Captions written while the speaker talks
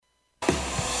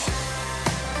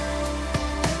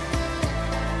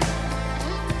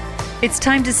It's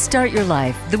time to start your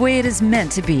life the way it is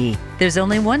meant to be. There's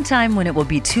only one time when it will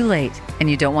be too late, and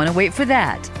you don't want to wait for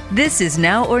that. This is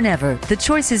Now or Never. The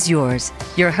choice is yours.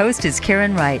 Your host is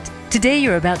Karen Wright. Today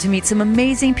you're about to meet some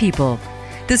amazing people.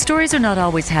 The stories are not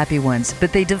always happy ones,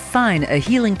 but they define a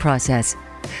healing process.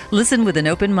 Listen with an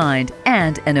open mind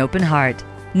and an open heart.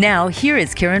 Now, here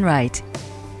is Karen Wright.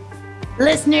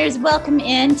 Listeners, welcome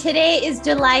in. Today is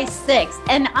July 6th,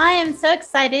 and I am so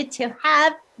excited to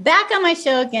have back on my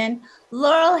show again,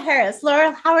 Laurel Harris.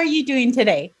 Laurel, how are you doing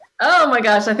today? Oh my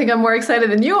gosh, I think I'm more excited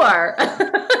than you are.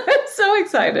 I'm so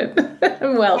excited.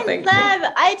 Well, thank you.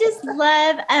 I just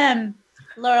love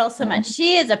Laurel so much.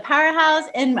 She is a powerhouse,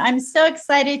 and I'm so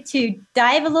excited to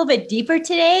dive a little bit deeper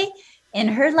today in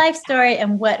her life story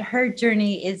and what her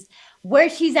journey is, where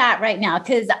she's at right now.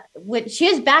 Because she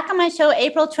is back on my show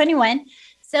April 21.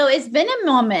 So it's been a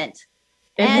moment.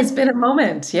 It has been a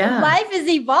moment, yeah. Life is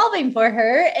evolving for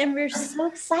her, and we're so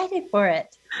excited for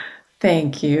it.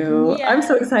 Thank you. Yeah. I'm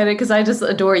so excited because I just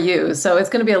adore you. So it's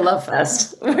going to be a love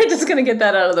fest. We're just going to get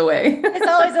that out of the way. It's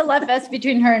always a love fest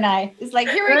between her and I. It's like,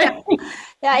 here we go.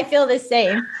 Yeah, I feel the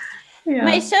same. Yeah.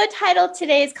 My show title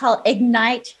today is called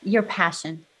Ignite Your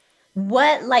Passion.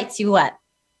 What lights you up?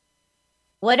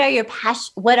 What are you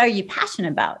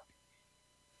passionate about?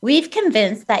 We've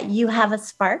convinced that you have a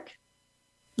spark.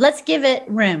 Let's give it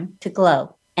room to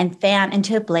glow and fan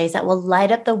into a blaze that will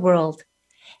light up the world.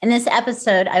 In this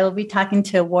episode, I will be talking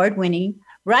to award-winning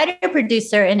writer,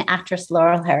 producer, and actress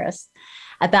Laurel Harris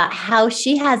about how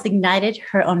she has ignited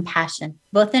her own passion,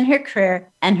 both in her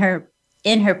career and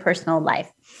in her personal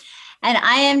life. And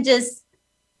I am just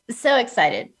so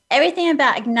excited. Everything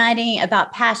about igniting,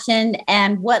 about passion,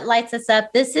 and what lights us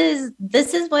up. This is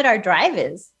what our drive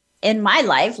is in my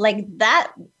life. Like,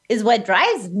 that is what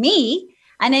drives me.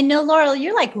 And I know, Laurel,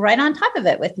 you're like right on top of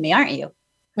it with me, aren't you?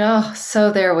 Oh,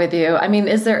 so there with you. I mean,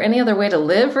 is there any other way to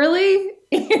live, really?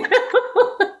 Not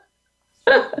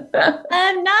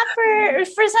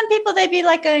for some people, they'd be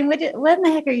like going, what in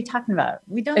the heck are you talking about?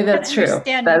 We don't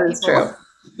understand. That is true.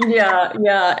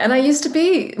 Yeah. And I used to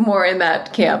be more in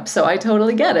that camp, so I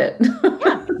totally get it. Yeah,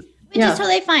 which is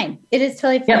totally fine. It is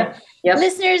totally fine. Yep.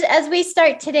 Listeners, as we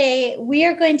start today, we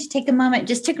are going to take a moment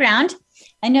just to ground.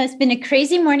 I know it's been a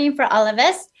crazy morning for all of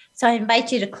us, so I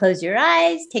invite you to close your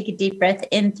eyes, take a deep breath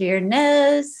in through your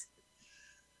nose,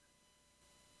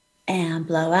 and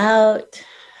blow out.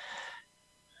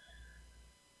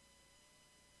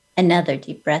 Another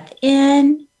deep breath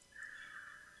in,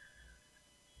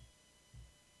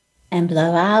 and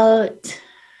blow out.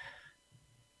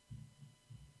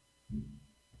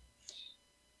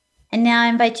 And now I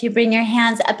invite you to bring your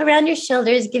hands up around your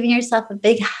shoulders, giving yourself a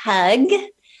big hug.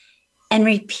 And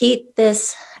repeat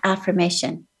this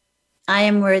affirmation. I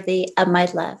am worthy of my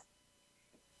love.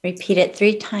 Repeat it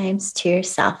 3 times to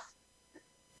yourself.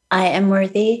 I am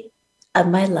worthy of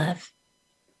my love.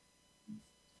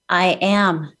 I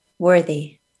am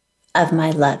worthy of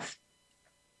my love.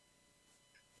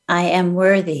 I am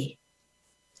worthy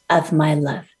of my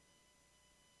love.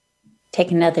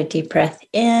 Take another deep breath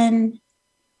in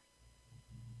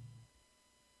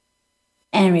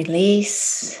and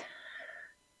release.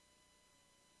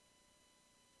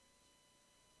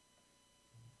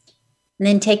 And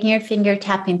then taking your finger,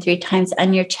 tapping 3 times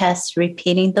on your chest,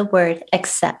 repeating the word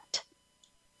accept.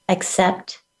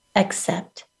 Accept,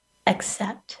 accept,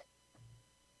 accept.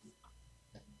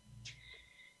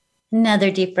 Another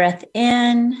deep breath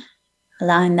in,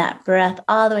 allowing that breath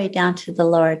all the way down to the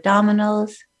lower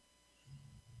abdominals.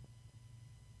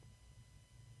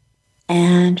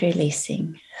 And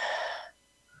releasing.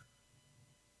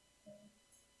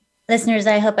 Listeners,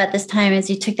 I hope at this time, as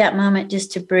you took that moment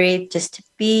just to breathe, just to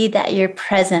be, that you're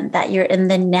present, that you're in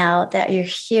the now, that you're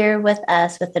here with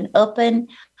us with an open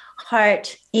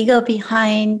heart, ego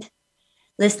behind,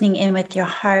 listening in with your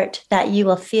heart, that you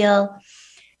will feel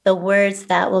the words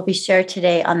that will be shared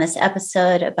today on this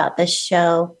episode about this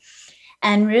show,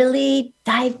 and really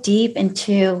dive deep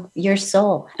into your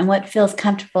soul and what feels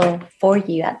comfortable for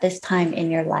you at this time in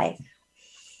your life.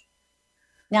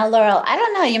 Now, Laurel, I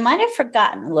don't know, you might have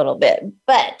forgotten a little bit,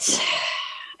 but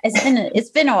it's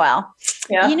been a while.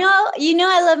 Yeah. You know,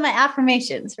 I love my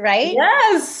affirmations, right?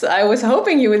 Yes, I was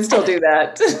hoping you would still do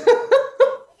that.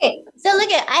 Okay, so look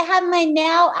I have my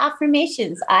now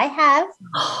affirmations. I have.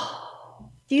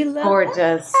 Do you love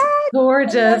Gorgeous. that?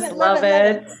 Gorgeous. Love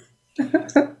it.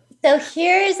 So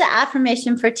here's the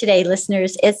affirmation for today,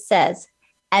 listeners. It says,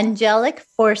 angelic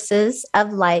forces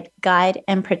of light guide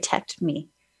and protect me.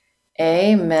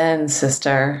 Amen,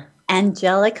 sister.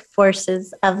 Angelic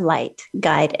forces of light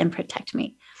guide and protect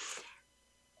me.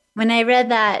 When I read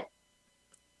that,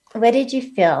 What did you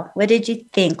feel? What did you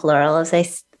think, Laurel, as I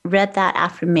read that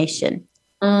affirmation?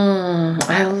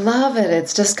 I love it.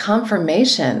 It's just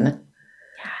confirmation.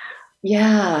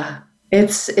 Yeah.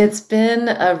 It's been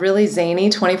a really zany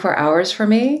 24 hours for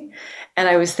me. And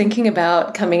I was thinking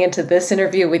about coming into this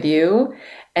interview with you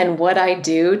and what I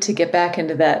do to get back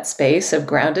into that space of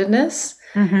groundedness.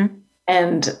 Mm-hmm.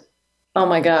 And oh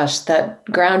my gosh, that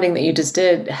grounding that you just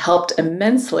did helped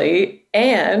immensely.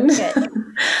 And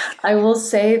I will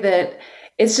say that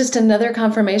it's just another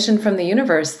confirmation from the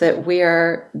universe that we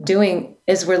are doing,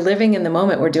 is we're living in the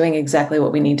moment. We're doing exactly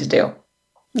what we need to do.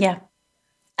 Yeah.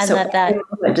 I love that.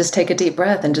 Just take a deep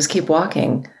breath and just keep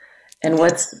walking. And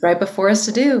what's right before us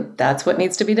to do, that's what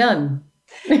needs to be done.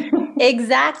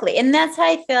 Exactly. And that's how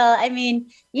I feel. I mean,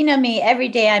 you know me, every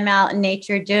day I'm out in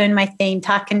nature doing my thing,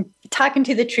 talking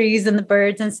to the trees and the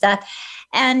birds and stuff.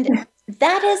 And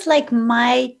that is like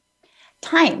my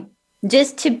time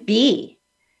just to be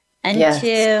and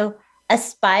to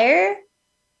aspire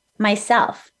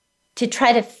myself, to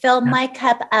try to fill my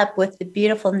cup up with the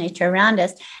beautiful nature around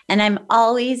us. And I'm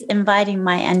always inviting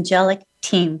my angelic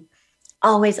team,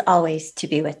 always to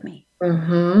be with me.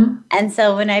 Mm-hmm. And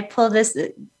so when I pull this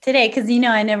today, because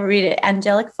I never read it,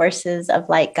 angelic forces of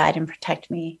light guide and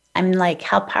protect me. I'm like,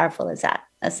 how powerful is that?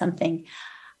 That's something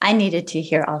I needed to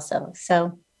hear also.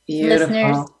 So beautiful.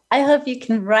 Listeners, I hope you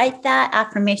can write that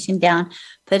affirmation down,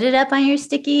 put it up on your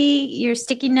sticky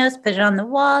notes, put it on the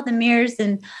wall, the mirrors,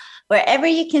 and wherever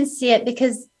you can see it,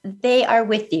 because they are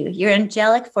with you. Your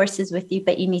angelic force is with you,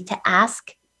 but you need to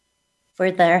ask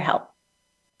for their help.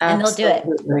 Absolutely. And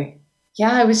they'll do it.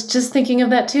 Yeah, I was just thinking of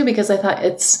that too, because I thought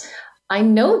I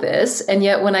know this, and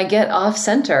yet when I get off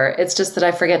center, it's just that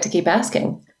I forget to keep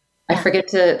asking. I forget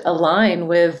to align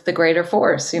with the greater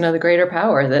force, the greater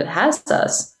power that has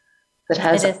us, that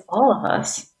has all of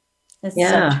us. It's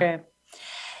so true.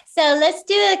 So let's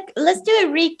do a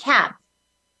recap.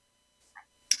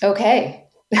 Okay.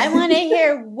 I want to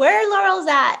hear where Laurel's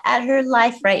at her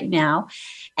life right now,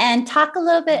 and talk a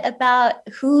little bit about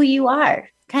who you are,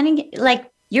 kind of like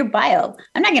your bio.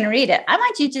 I'm not going to read it. I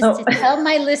want you just to tell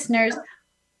my listeners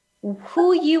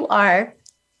who you are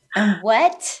and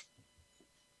what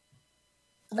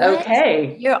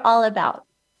you're all about,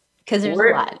 because there's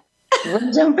a lot.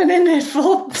 We're jumping in at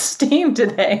full steam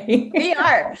today. We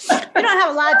are. We don't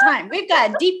have a lot of time. We've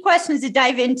got deep questions to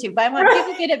dive into, but I want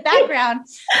people to get a background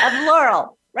of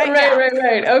Laurel.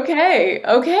 Right.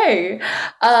 Okay.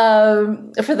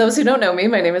 For those who don't know me,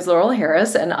 my name is Laurel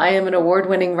Harris, and I am an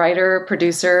award-winning writer,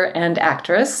 producer, and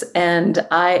actress. And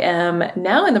I am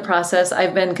now in the process,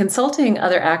 I've been consulting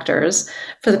other actors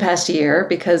for the past year,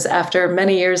 because after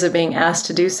many years of being asked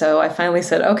to do so, I finally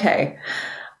said, okay,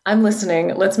 I'm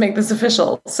listening. Let's make this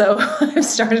official. So I've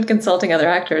started consulting other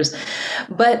actors.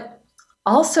 But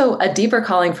also, a deeper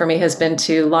calling for me has been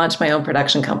to launch my own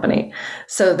production company.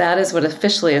 So that is what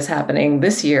officially is happening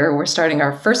this year. We're starting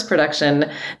our first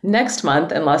production next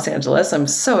month in Los Angeles. I'm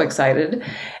so excited.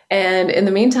 And in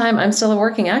the meantime, I'm still a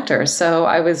working actor. So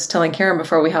I was telling Karen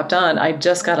before we hopped on, I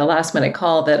just got a last minute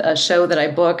call that a show that I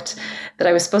booked that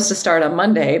I was supposed to start on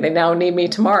Monday, they now need me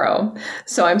tomorrow.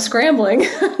 So I'm scrambling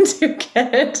to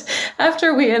get,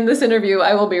 after we end this interview,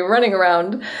 I will be running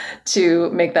around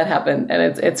to make that happen.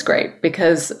 And it's great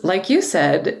because, like you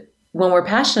said, when we're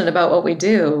passionate about what we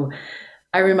do,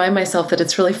 I remind myself that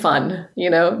it's really fun.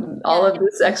 All of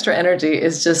this extra energy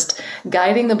is just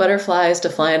guiding the butterflies to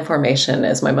fly in formation,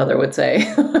 as my mother would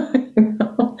say.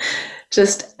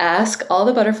 Just ask all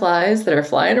the butterflies that are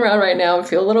flying around right now and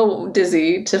feel a little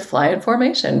dizzy to fly in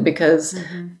formation, because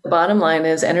the bottom line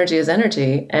is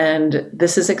energy, and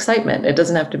this is excitement. It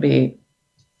doesn't have to be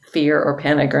fear or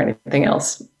panic or anything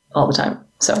else all the time.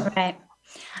 So, right.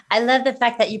 I love the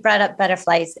fact that you brought up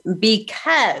butterflies,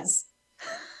 because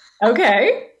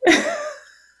okay.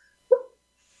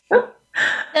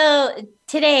 So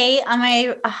today on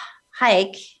my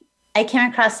hike, I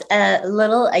came across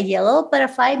a yellow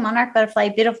butterfly, monarch butterfly,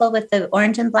 beautiful with the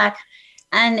orange and black,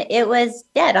 and it was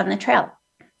dead on the trail.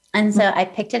 And so I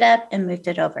picked it up and moved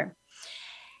it over.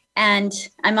 And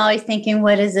I'm always thinking,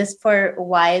 what is this for?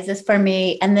 Why is this for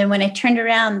me? And then when I turned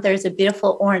around, there's a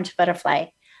beautiful orange butterfly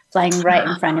flying right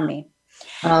in front of me.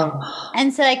 Oh.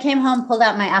 And so I came home, pulled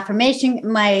out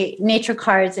my nature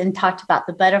cards, and talked about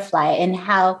the butterfly and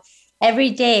how every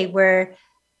day we're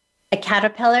a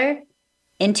caterpillar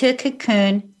into a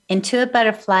cocoon, into a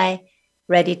butterfly,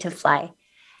 ready to fly.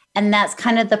 And that's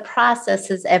kind of the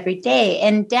process is every day.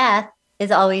 And death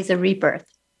is always a rebirth.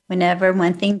 Whenever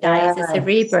one thing dies, it's a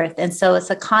rebirth. And so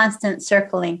it's a constant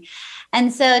circling.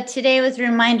 And so today was a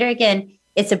reminder again,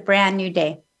 it's a brand new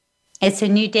day. It's a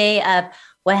new day of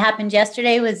what happened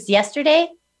yesterday was yesterday.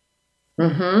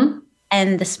 Mm-hmm.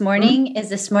 And this morning is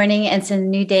this morning, and it's a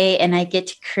new day, and I get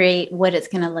to create what it's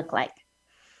going to look like.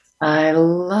 I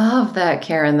love that,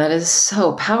 Karen. That is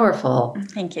so powerful.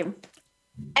 Thank you.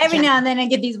 Every now and then I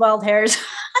get these wild hairs.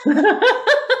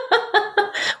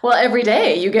 Well, every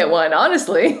day you get one,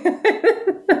 honestly.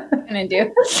 I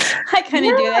do. I kind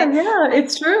of do that. Yeah,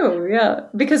 it's true. Yeah.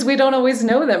 Because we don't always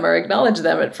know them or acknowledge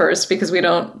them at first because we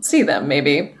don't see them,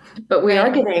 maybe. But we are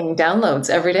getting downloads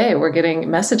every day. We're getting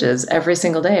messages every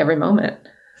single day, every moment.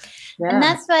 Yeah. And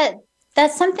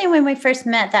that's something when we first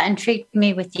met that intrigued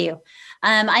me with you.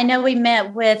 I know we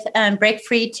met with Break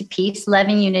Free to Peace, Love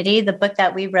and Unity, the book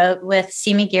that we wrote with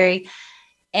Simi Gary.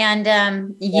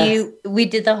 And we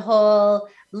did the whole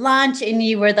launch and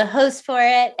you were the host for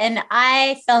it. And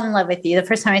I fell in love with you the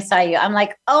first time I saw you. I'm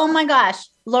like, oh my gosh,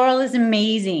 Laurel is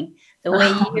amazing. The way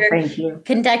you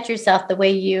conduct yourself, the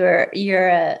way you're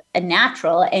a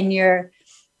natural, and you're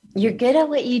good at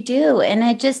what you do. And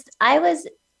I was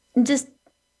just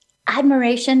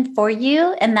admiration for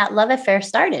you, and that love affair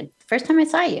started first time I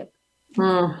saw you.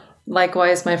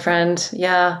 Likewise, my friend.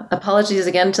 Yeah. Apologies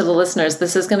again to the listeners.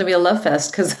 This is going to be a love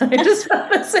fest because I just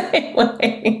felt the same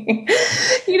way.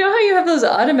 You know how you have those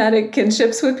automatic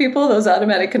kinships with people, those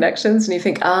automatic connections, and you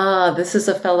think, this is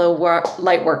a fellow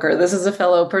light worker. This is a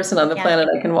fellow person on the planet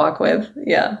I can walk with.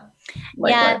 Yeah.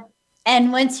 Likewise. Yeah.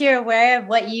 And once you're aware of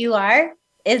what you are,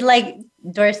 it's like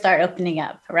doors start opening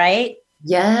up, right?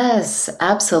 Yes,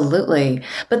 absolutely.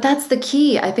 But that's the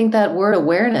key. I think that word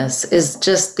awareness is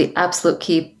just the absolute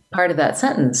key part of that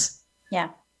sentence. Yeah,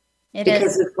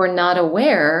 because if we're not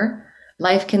aware,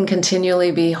 life can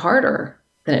continually be harder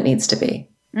than it needs to be.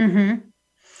 Mm-hmm.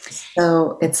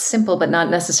 So it's simple, but not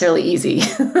necessarily easy.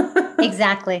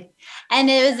 Exactly. And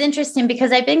it was interesting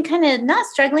because I've been kind of not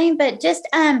struggling, but just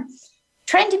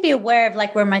trying to be aware of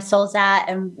like where my soul's at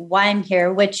and why I'm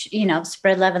here, which,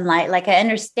 spread love and light. Like I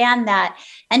understand that.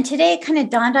 And today it kind of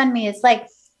dawned on me. It's like,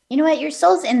 you know what? Your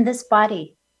soul's in this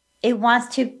body. It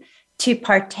wants to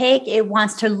partake. It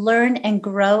wants to learn and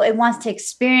grow. It wants to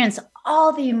experience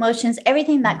all the emotions,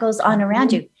 everything that goes on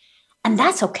around you. And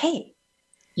that's okay.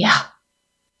 Yeah.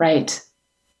 Right.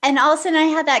 And all of a sudden I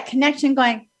had that connection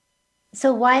going,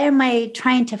 so why am I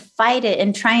trying to fight it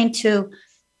and trying to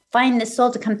find the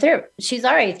soul to come through? She's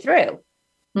already through.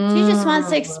 She just wants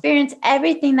to experience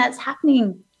everything that's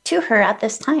happening to her at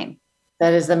this time.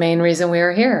 That is the main reason we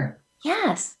are here.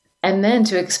 Yes. And then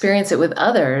to experience it with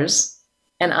others.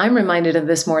 And I'm reminded of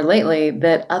this more lately,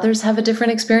 that others have a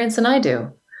different experience than I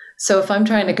do. So if I'm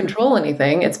trying to control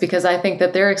anything, it's because I think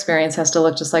that their experience has to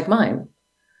look just like mine.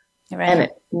 Right. And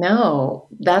no,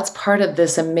 that's part of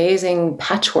this amazing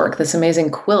patchwork, this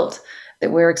amazing quilt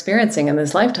that we're experiencing in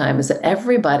this lifetime, is that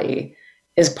everybody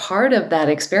is part of that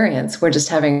experience. We're just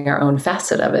having our own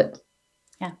facet of it.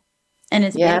 Yeah. And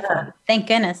it's beautiful. Thank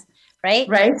goodness. Right?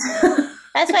 Right.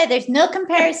 That's why there's no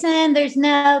comparison. There's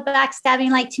no backstabbing.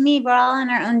 Like, to me, we're all on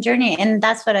our own journey. And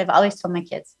that's what I've always told my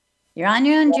kids. You're on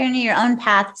your own journey, your own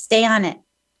path. Stay on it.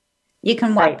 You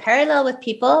can walk parallel with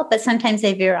people, but sometimes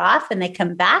they veer off and they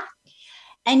come back.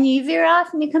 And you veer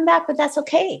off and you come back, but that's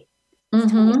okay.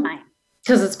 It's totally fine.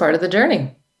 Because it's part of the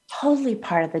journey. Totally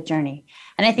part of the journey.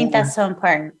 And I think that's so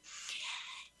important.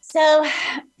 So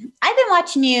I've been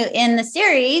watching you in the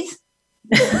series.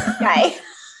 Right.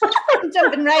 I'm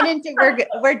jumping right into,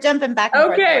 we're jumping back and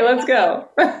forth. Okay, let's go.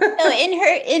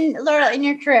 So Laurel, in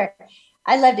your career,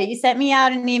 I loved it. You sent me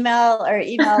out an email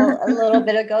a little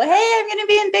bit ago. Hey, I'm going to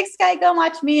be in Big Sky. Go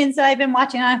watch me. And so I've been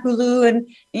watching on Hulu and,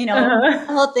 the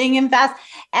whole thing and fast.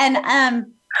 And I'm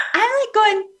like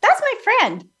going, that's my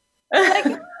friend. Like,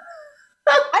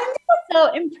 I'm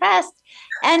so impressed.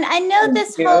 And I know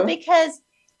this whole, because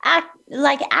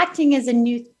acting is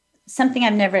something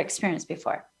I've never experienced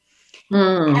before.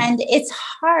 And it's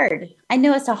hard. I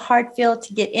know it's a hard field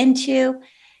to get into.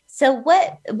 So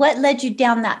what led you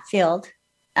down that field,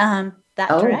 that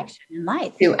direction in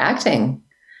life? To acting.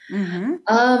 Mm-hmm.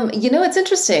 It's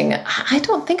interesting. I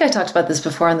don't think I talked about this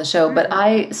before on the show, but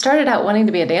I started out wanting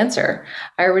to be a dancer.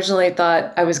 I originally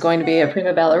thought I was going to be a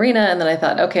prima ballerina, and then I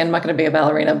thought, okay, I'm not going to be a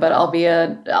ballerina, but I'll be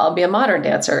a modern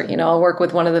dancer. I'll work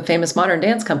with one of the famous modern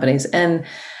dance companies. And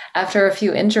after a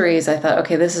few injuries, I thought,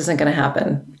 okay, this isn't going to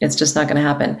happen. It's just not going to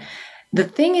happen. The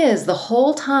thing is, the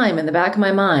whole time in the back of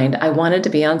my mind, I wanted to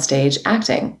be on stage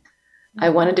acting. I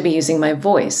wanted to be using my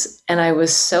voice. And I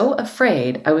was so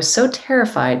afraid, I was so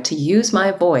terrified to use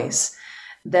my voice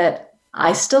that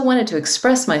I still wanted to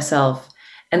express myself.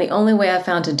 And the only way I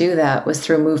found to do that was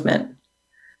through movement.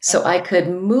 So I could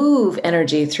move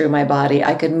energy through my body.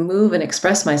 I could move and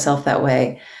express myself that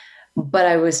way. But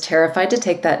I was terrified to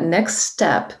take that next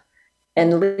step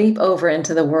and leap over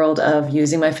into the world of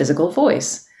using my physical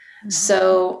voice.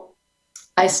 So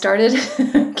I started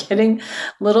getting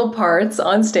little parts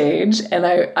on stage, and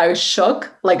I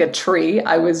shook like a tree.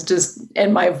 I was just,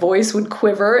 and my voice would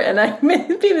quiver, and I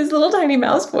made be this little tiny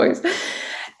mouse voice.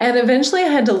 And eventually I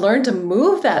had to learn to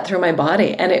move that through my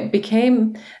body. And it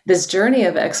became this journey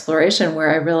of exploration where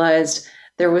I realized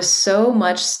there was so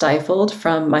much stifled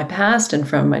from my past and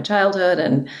from my childhood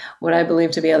and what I believe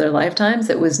to be other lifetimes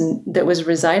that was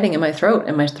residing in my throat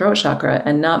and my throat chakra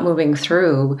and not moving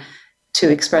through to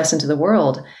express into the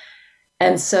world.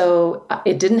 And so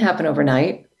it didn't happen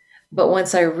overnight. But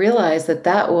once I realized that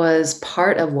that was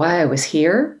part of why I was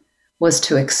here, was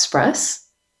to express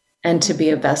and to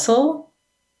be a vessel,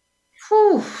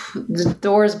 the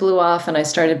doors blew off and I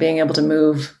started being able to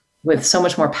move with so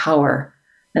much more power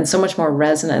and so much more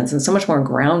resonance and so much more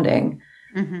grounding.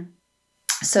 Mm-hmm.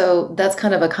 So that's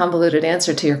kind of a convoluted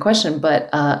answer to your question, but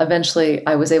eventually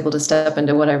I was able to step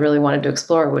into what I really wanted to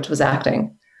explore, which was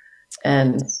acting.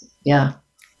 And yeah.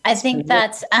 I think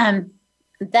that's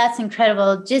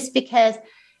incredible, just because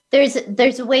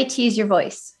there's a way to use your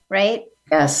voice, right?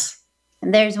 Yes.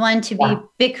 And there's one to be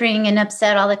bickering and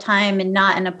upset all the time and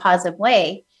not in a positive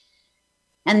way.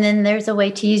 And then there's a way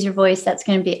to use your voice that's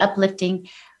going to be uplifting,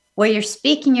 where you're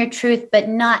speaking your truth, but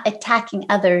not attacking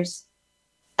others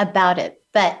about it,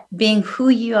 but being who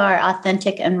you are,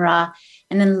 authentic and raw,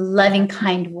 and in a loving,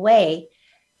 kind way,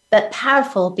 but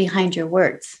powerful behind your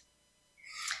words.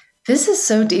 This is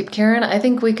so deep, Karen. I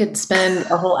think we could spend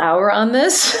a whole hour on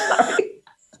this.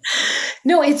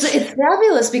 No, it's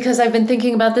fabulous, because I've been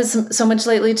thinking about this so much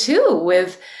lately too,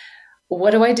 with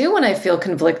what do I do when I feel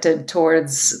conflicted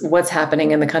towards what's happening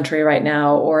in the country right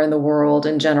now or in the world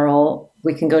in general.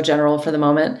 We can go general for the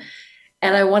moment.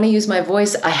 And I want to use my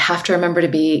voice. I have to remember to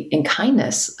be in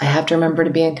kindness. I have to remember to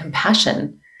be in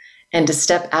compassion and to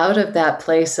step out of that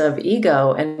place of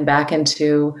ego and back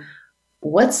into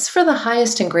what's for the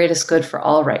highest and greatest good for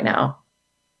all right now.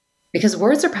 Because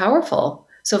words are powerful.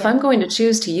 So if I'm going to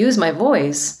choose to use my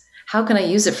voice, how can I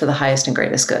use it for the highest and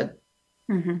greatest good?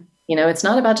 Mm-hmm. You know, it's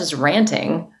not about just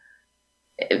ranting.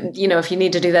 You know, if you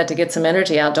need to do that to get some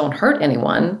energy out, don't hurt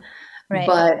anyone. Right.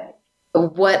 But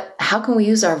how can we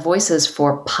use our voices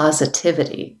for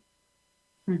positivity?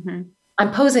 Mm-hmm.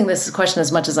 I'm posing this question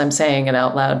as much as I'm saying it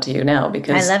out loud to you now,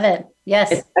 because I love it.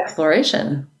 Yes. It's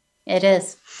exploration. It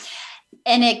is.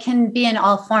 And it can be in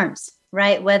all forms,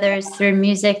 right? Whether it's through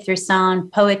music, through song,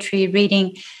 poetry,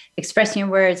 reading, expressing your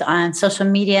words on social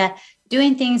media,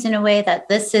 doing things in a way that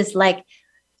this is like,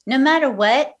 no matter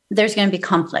what, there's going to be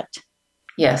conflict.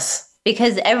 Yes.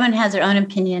 Because everyone has their own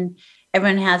opinion.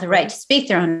 Everyone has a right to speak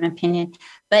their own opinion.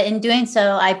 But in doing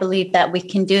so, I believe that we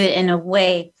can do it in a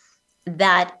way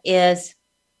that is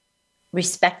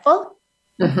respectful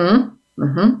of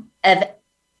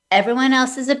everyone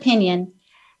else's opinion,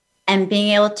 and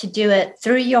being able to do it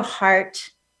through your heart,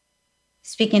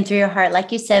 speaking through your heart,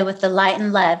 like you said, with the light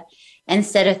and love,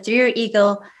 instead of through your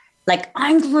ego, like,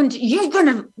 you're going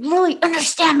to really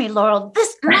understand me, Laurel.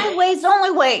 This, my way is the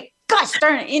only way. Gosh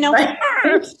darn it, you know. What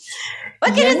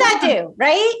good does that do,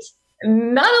 right?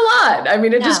 Not a lot. I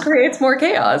mean, it just creates more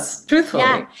chaos, truthfully.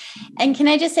 Yeah. And can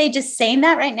I just say, just saying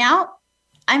that right now,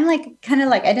 I'm like, kind of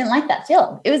like, I didn't like that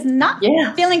feel. It was not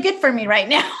feeling good for me right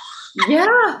now.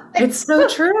 Yeah, it's so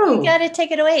true. You got to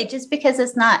take it away just because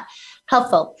it's not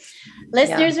helpful.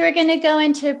 Listeners, we're going to go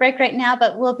into a break right now,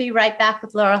 but we'll be right back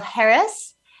with Laurel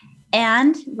Harris.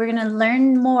 And we're going to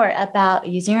learn more about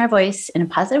using our voice in a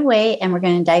positive way. And we're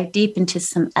going to dive deep into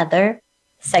some other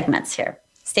segments here.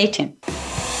 Stay tuned.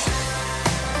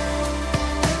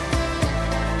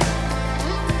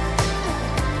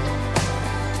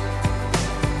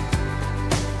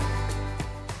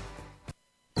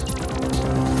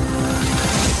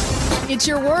 It's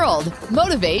your world.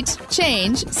 Motivate,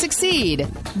 change, succeed.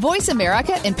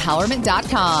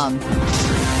 VoiceAmericaEmpowerment.com.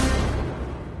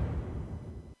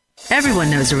 Everyone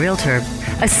knows a realtor.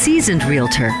 A seasoned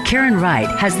realtor, Karen Wright,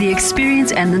 has the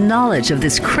experience and the knowledge of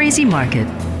this crazy market.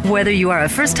 Whether you are a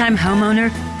first-time homeowner,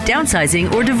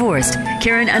 downsizing, or divorced,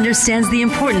 Karen understands the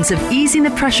importance of easing the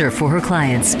pressure for her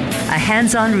clients. A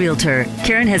hands-on realtor,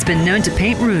 Karen has been known to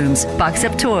paint rooms, box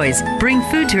up toys, bring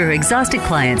food to her exhausted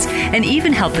clients, and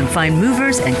even help them find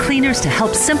movers and cleaners to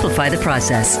help simplify the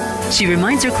process. She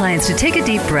reminds her clients to take a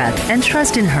deep breath and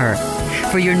trust in her.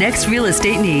 For your next real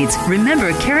estate needs,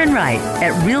 remember Karen Wright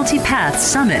at Realty Path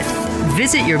Summit.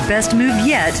 Visit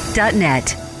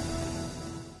yourbestmoveyet.net.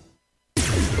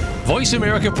 Voice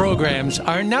America programs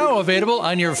are now available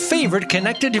on your favorite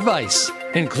connected device.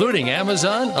 including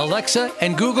Amazon, Alexa,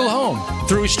 and Google Home.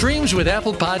 Through streams with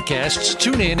Apple Podcasts,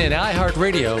 TuneIn, and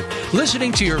iHeartRadio,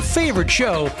 listening to your favorite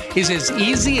show is as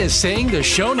easy as saying the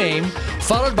show name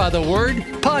followed by the word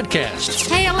podcast.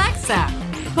 Hey, Alexa,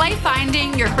 play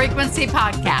Finding Your Frequency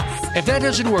podcast. If that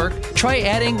doesn't work, try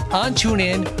adding on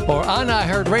TuneIn or on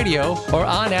iHeartRadio or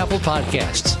on Apple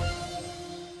Podcasts.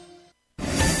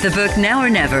 The book Now or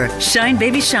Never, Shine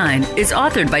Baby Shine, is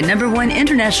authored by #1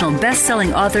 international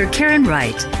best-selling author Karen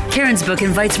Wright. Karen's book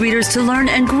invites readers to learn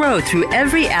and grow through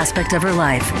every aspect of her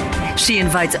life. She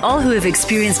invites all who have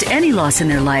experienced any loss in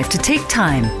their life to take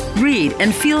time, read,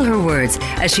 and feel her words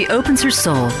as she opens her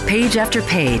soul page after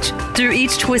page. Through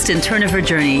each twist and turn of her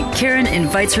journey, Karen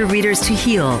invites her readers to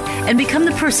heal and become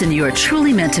the person you are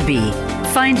truly meant to be.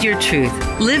 Find your truth,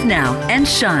 live now, and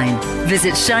shine.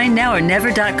 Visit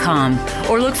shinenowornever.com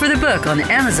or look for the book on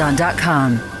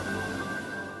Amazon.com.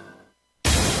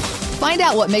 Find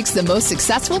out what makes the most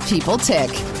successful people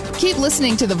tick. Keep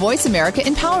listening to the Voice America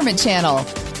Empowerment Channel.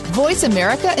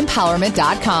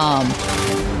 VoiceAmericaEmpowerment.com.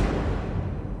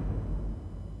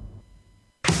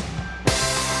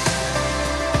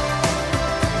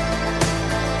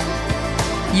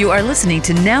 You are listening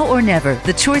to Now or Never.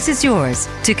 The choice is yours.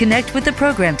 To connect with the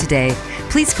program today,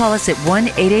 please call us at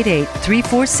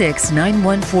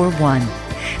 1-888-346-9141.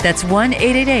 That's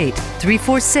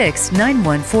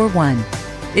 1-888-346-9141.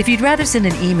 If you'd rather send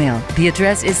an email, the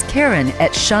address is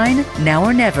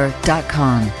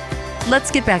Karen@shinenowornever.com.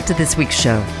 Let's get back to this week's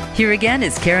show. Here again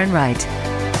is Karen Wright.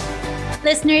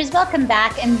 Listeners, welcome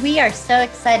back. And we are so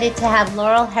excited to have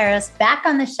Laurel Harris back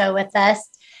on the show with us.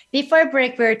 Before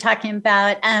break, we were talking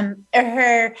about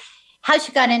how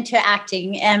she got into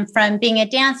acting and from being a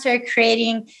dancer,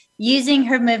 using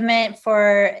her movement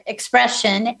for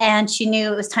expression. And she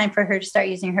knew it was time for her to start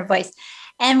using her voice.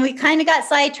 And we kind of got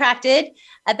sidetracked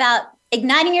about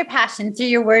igniting your passion through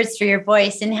your words, through your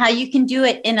voice, and how you can do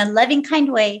it in a loving,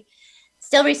 kind way,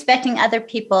 still respecting other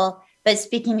people, but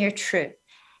speaking your truth.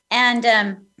 And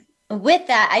with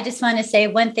that, I just want to say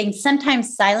one thing.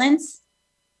 Sometimes silence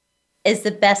is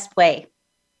the best way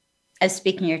of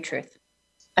speaking your truth.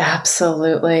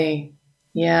 Absolutely.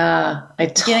 Yeah, I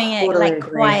totally doing it like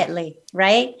agree. Quietly,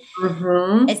 right?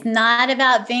 Mm-hmm. It's not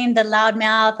about being the loud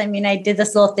mouth. I mean, I did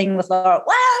this little thing with Laura,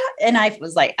 and I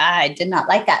was like, I did not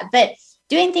like that. But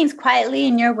doing things quietly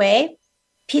in your way,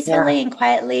 peacefully and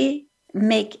quietly,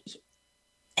 make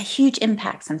a huge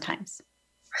impact sometimes.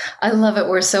 I love it.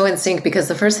 We're so in sync, because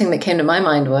the first thing that came to my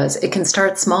mind was it can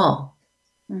start small.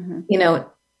 Mm-hmm. You know,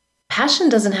 passion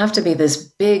doesn't have to be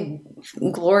this big,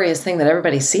 glorious thing that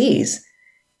everybody sees.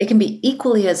 It can be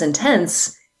equally as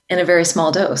intense in a very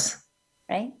small dose.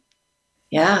 Right?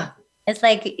 Yeah. It's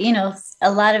like, you know,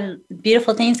 a lot of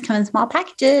beautiful things come in small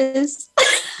packages.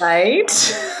 Right?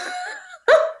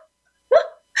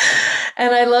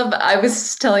 And I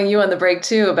was telling you on the break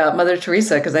too about Mother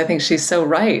Teresa, because I think she's so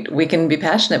right. We can be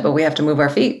passionate, but we have to move our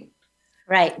feet.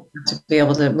 Right. To be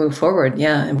able to move forward.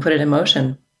 Yeah. And put it in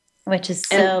motion. Which is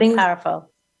so powerful.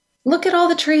 Look at all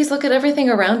the trees. Look at everything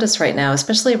around us right now,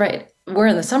 especially we're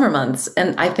in the summer months.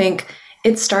 And I think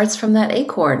it starts from that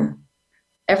acorn.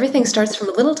 Everything starts from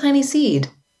a little tiny seed,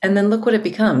 and then look what it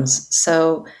becomes.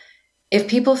 So if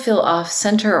people feel off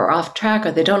center or off track,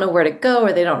 or they don't know where to go,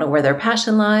 or they don't know where their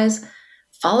passion lies,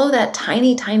 follow that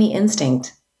tiny, tiny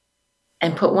instinct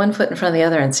and put one foot in front of the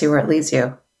other and see where it leads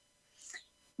you.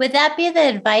 Would that be the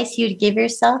advice you'd give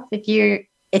yourself if you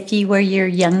were your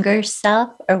younger self?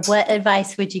 Or what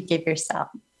advice would you give yourself?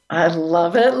 I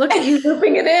love it. Look at you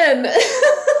looping it in.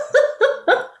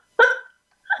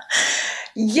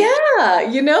 Yeah.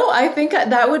 You know, I think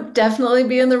that would definitely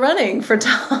be in the running for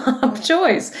top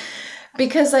choice,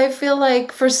 because I feel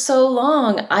like for so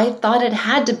long, I thought it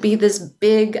had to be this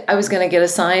big, I was going to get a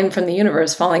sign from the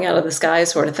universe falling out of the sky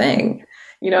sort of thing.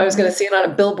 You know, I was going to see it on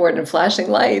a billboard and flashing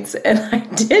lights, and I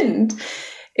didn't.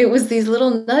 It was these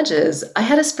little nudges. I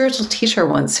had a spiritual teacher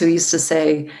once who used to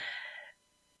say,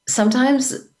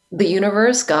 sometimes the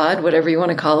universe, God, whatever you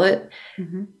want to call it,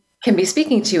 can be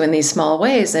speaking to you in these small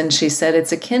ways. And she said,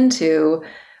 it's akin to,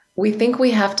 we think we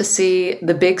have to see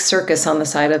the big circus on the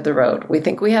side of the road. We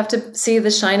think we have to see the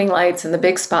shining lights and the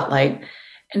big spotlight.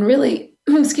 And really,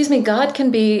 God can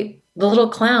be the little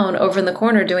clown over in the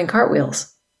corner doing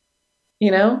cartwheels, you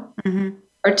know? Mm-hmm.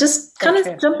 Or just kind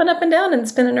of jumping up and down and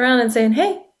spinning around and saying,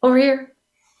 hey, over here,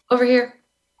 over here.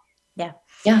 Yeah.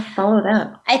 Yeah, follow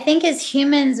that. I think as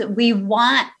humans, we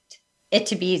want it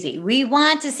to be easy. We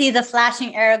want to see the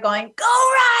flashing arrow going, go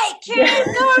right,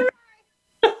 Karen, go right.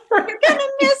 You're going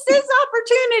to miss this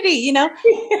opportunity, you know?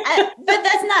 But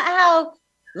that's not how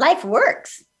life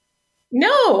works.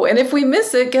 No. And if we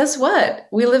miss it, guess what?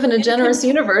 We live in a generous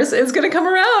universe. It's going to come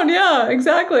around. Yeah,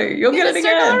 exactly. You'll get it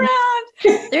again.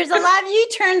 Around. There's a lot of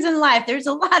U-turns in life. There's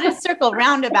a lot of circle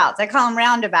roundabouts. I call them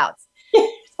roundabouts.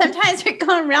 Sometimes we're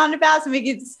going roundabouts and we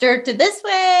get stirred to this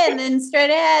way and then straight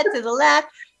ahead to the left.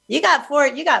 You got four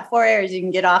areas you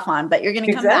can get off on, but you're going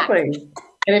to come back.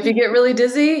 And if you get really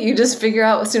dizzy, you just figure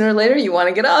out sooner or later you want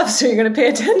to get off. So you're going to pay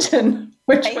attention.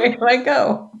 Which way do I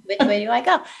go? Which way do I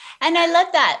go? And I love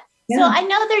that. Yeah. So I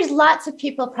know there's lots of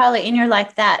people probably in your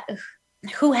life that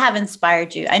who have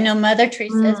inspired you. I know Mother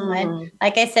Teresa is one.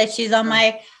 Like I said, she's on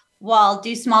my wall,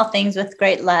 do small things with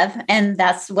great love. And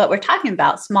that's what we're talking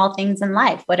about, small things in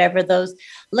life, whatever those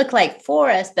look like for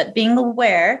us, but being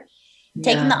aware,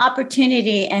 taking the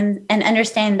opportunity and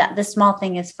understanding that the small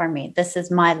thing is for me. This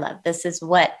is my love. This is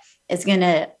what is going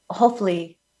to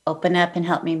hopefully open up and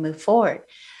help me move forward.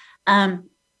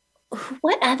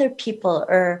 What other people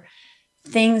or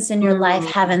things in your life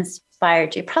have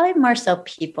inspired you? Probably more so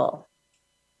people.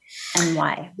 And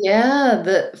why? Yeah,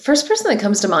 the first person that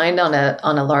comes to mind on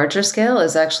a larger scale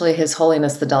is actually His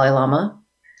Holiness the Dalai Lama.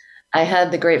 I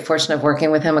had the great fortune of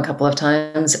working with him a couple of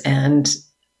times, and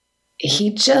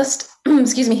he just,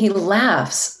 he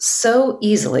laughs so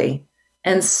easily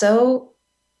and so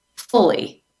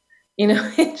fully. You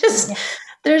know, it just,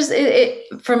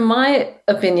 from my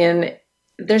opinion,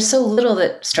 there's so little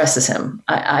that stresses him.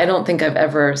 I don't think I've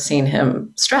ever seen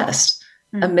him stressed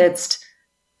amidst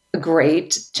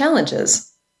great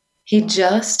challenges. He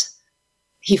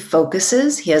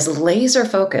focuses, he has laser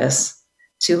focus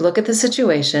to look at the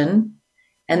situation.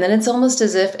 And then it's almost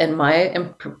as if in my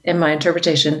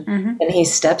interpretation, and he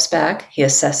steps back, he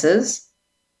assesses,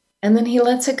 and then he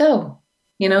lets it go.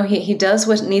 You know, he does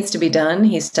what needs to be done.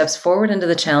 He steps forward into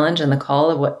the challenge and the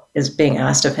call of what is being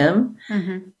asked of him.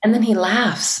 And then he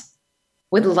laughs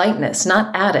with lightness,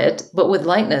 not at it, but with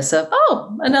lightness of,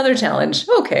 oh, another challenge.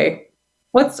 Okay.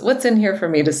 What's in here for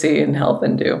me to see and help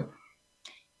and do?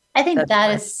 I think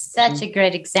that is such a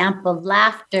great example.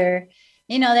 Laughter,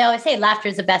 you know, they always say laughter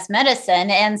is the best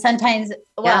medicine. And sometimes,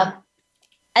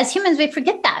 as humans, we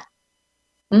forget that.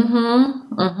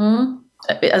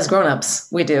 As grownups,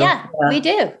 we do. Yeah, we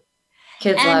do.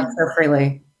 Kids laugh so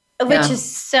freely. Which is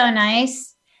so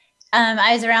nice.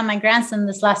 I was around my grandson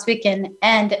this last weekend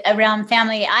and around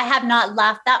family. I have not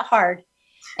laughed that hard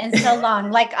in so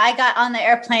long. Like I got on the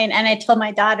airplane and I told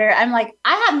my daughter, I'm like,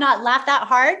 I have not laughed that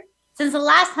hard since the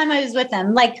last time I was with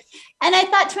them. Like, and I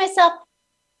thought to myself,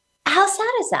 how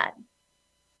sad is that?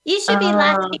 You should be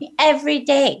laughing every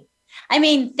day. I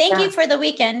mean, thank you for the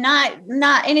weekend.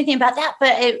 Not anything about that,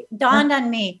 but it dawned on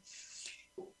me.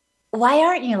 Why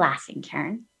aren't you laughing,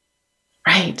 Karen?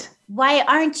 Right. Why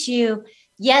aren't you?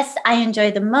 Yes, I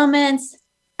enjoy the moments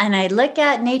and I look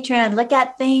at nature and look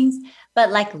at things, but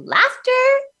like laughter?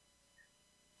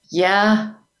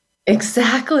 Yeah,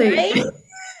 exactly. Right?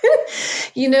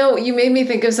 You know, you made me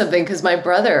think of something because my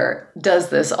brother does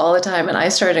this all the time and I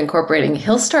started incorporating.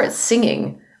 He'll start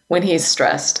singing when he's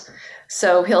stressed.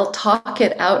 So he'll talk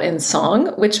it out in song,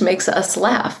 which makes us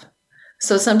laugh.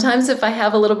 So sometimes if I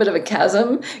have a little bit of a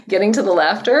chasm getting to the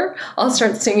laughter, I'll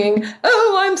start singing,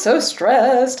 oh, I'm so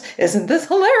stressed. Isn't this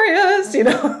hilarious? You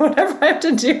know, whatever I have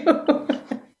to do.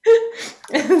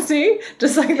 And see,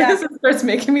 just like this, it starts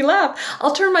making me laugh.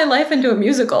 I'll turn my life into a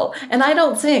musical and I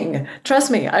don't sing.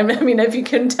 Trust me. I mean, if you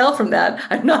can tell from that,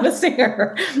 I'm not a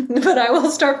singer, but I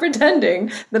will start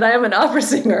pretending that I am an opera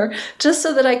singer just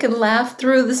so that I can laugh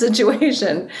through the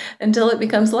situation until it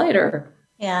becomes lighter.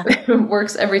 Yeah. It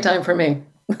works every time for me.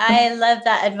 I love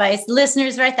that advice.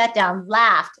 Listeners, write that down.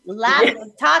 Laugh,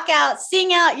 talk out,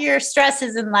 sing out your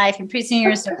stresses in life, and pretty soon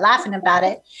you're start laughing about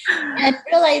it. And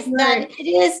realize that it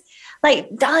is like,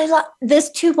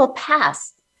 this too will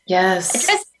pass. Yes. It's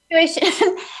just a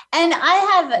situation. And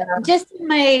I have just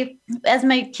as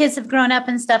my kids have grown up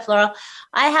and stuff, Laurel,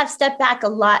 I have stepped back a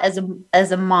lot as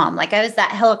a mom. Like I was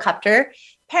that helicopter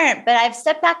parent, but I've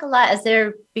stepped back a lot as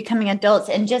they're becoming adults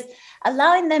and just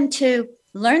allowing them to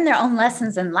learn their own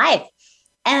lessons in life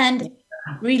and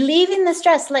relieving the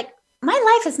stress. Like my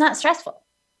life is not stressful.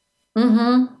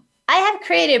 I have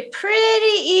created a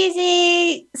pretty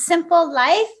easy, simple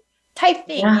life type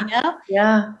thing, you know?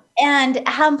 Yeah. And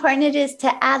how important it is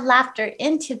to add laughter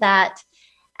into that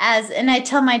and I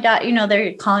tell my daughter, you know,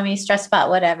 they're calling me stressed about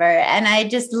whatever. And I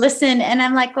just listen and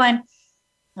I'm like going,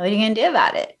 what are you going to do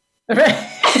about it?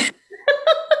 Right.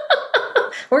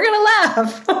 We're going to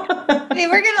laugh.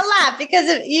 We're going to laugh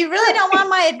because you really don't want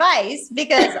my advice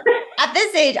because at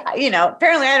this age, you know,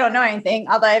 apparently I don't know anything,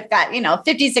 although I've got,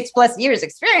 56 plus years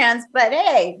experience, but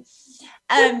hey,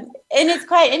 and it's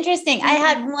quite interesting. I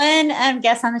had one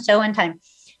guest on the show one time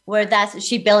where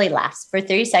she belly laughs for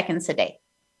 30 seconds a day.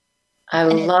 I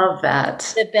love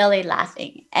that. The belly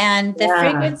laughing. And the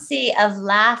frequency of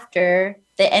laughter,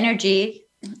 the energy,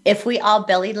 if we all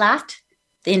belly laughed,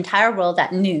 the entire world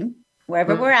at noon,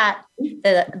 wherever we're at,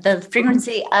 the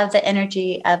frequency of the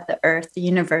energy of the earth, the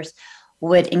universe,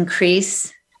 would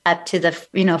increase up to the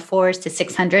 4s to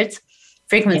 600s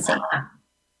frequency. Yeah.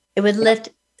 It would lift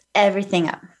everything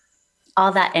up,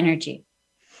 all that energy.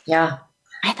 Yeah.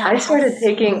 I started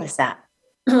taking that.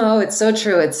 Oh, it's so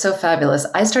true. It's so fabulous.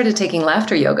 I started taking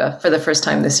laughter yoga for the first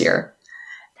time this year.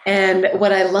 And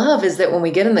what I love is that when we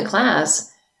get in the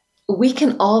class, we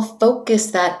can all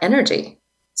focus that energy.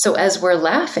 So as we're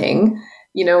laughing,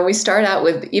 we start out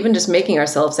with even just making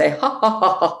ourselves say, ha, ha,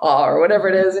 ha, ha, ha, or whatever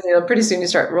it is. And, pretty soon you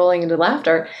start rolling into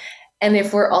laughter. And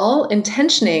if we're all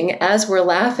intentioning as we're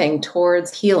laughing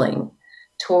towards healing,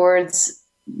 towards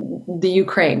the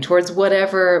Ukraine, towards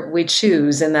whatever we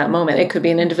choose in that moment, it could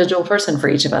be an individual person for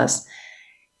each of us.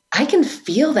 I can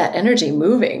feel that energy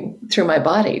moving through my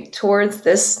body towards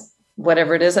this,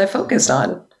 whatever it is I focused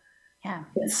on. Yeah.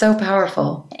 It's so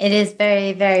powerful. It is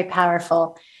very, very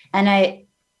powerful. And I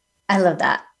love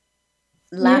that.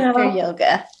 Laughter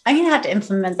yoga. I'm going to have to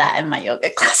implement that in my yoga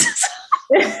classes.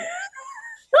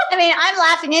 I mean, I'm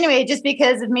laughing anyway, just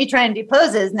because of me trying to do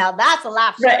poses. Now that's a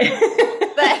laughter. Right.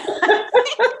 But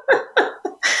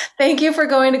thank you for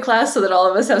going to class so that all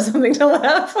of us have something to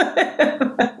laugh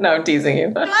with. No, I'm teasing you.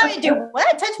 You want me to do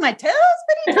what? Touch my toes?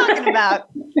 What are you talking about?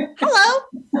 Hello?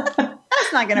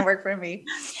 That's not going to work for me.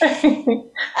 So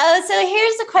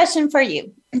here's a question for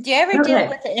you. Do you ever deal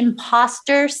with the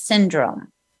imposter syndrome?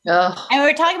 Oh. And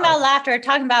we're talking about laughter, we're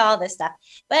talking about all this stuff.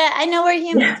 But I know we're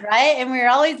humans, right? And we're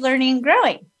always learning and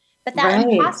growing. But that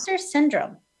imposter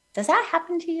syndrome, does that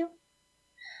happen to you?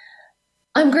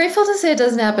 I'm grateful to say it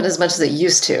doesn't happen as much as it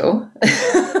used to.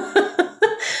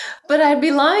 But I'd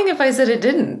be lying if I said it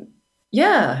didn't.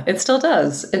 Yeah, it still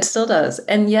does. It still does.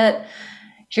 And yet,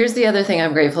 here's the other thing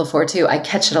I'm grateful for too. I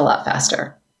catch it a lot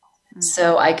faster.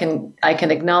 So I can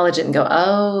acknowledge it and go,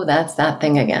 oh, that's that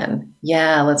thing again.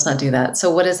 Yeah, let's not do that. So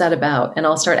what is that about? And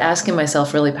I'll start asking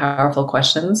myself really powerful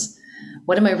questions.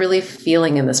 What am I really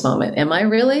feeling in this moment? Am I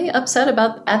really upset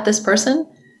at this person?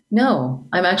 No,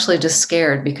 I'm actually just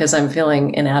scared because I'm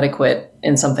feeling inadequate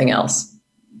in something else.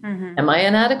 Mm-hmm. Am I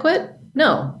inadequate?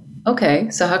 No. Okay,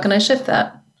 so how can I shift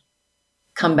that?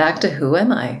 Come back to who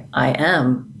am I? I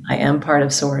am part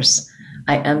of Source.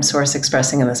 I am Source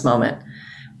expressing in this moment.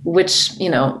 Which,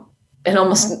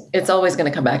 it's always going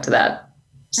to come back to that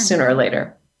sooner or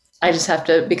later. I just have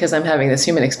to, because I'm having this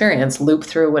human experience, loop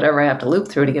through whatever I have to loop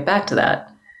through to get back to that.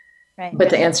 Right.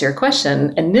 But to answer your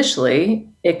question, initially,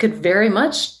 it could very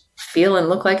much feel and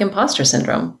look like imposter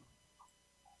syndrome.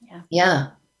 Yeah.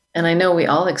 And I know we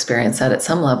all experience that at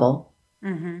some level.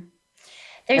 Mm-hmm.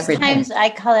 There's times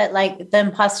I call it like the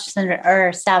imposter syndrome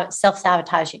or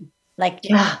self-sabotaging.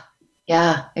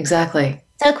 Yeah, exactly.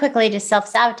 So quickly to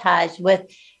self-sabotage with,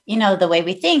 the way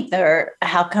we think, or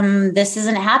how come this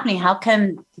isn't happening? How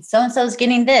come so-and-so is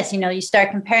getting this? You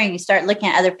start comparing, you start looking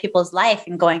at other people's life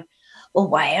and going, well,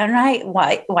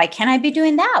 why can't I be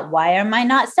doing that? Why am I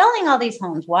not selling all these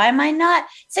homes? Why am I not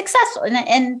successful?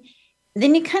 And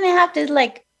then you kind of have to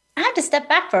I have to step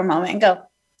back for a moment and go,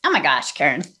 oh my gosh,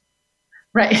 Karen.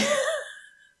 Right.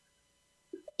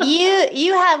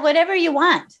 You have whatever you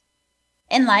want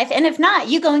in life. And if not,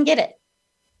 you go and get it.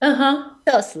 Uh-huh.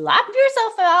 So slap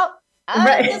yourself out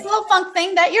of this little funk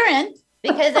thing that you're in,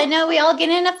 because I know we all get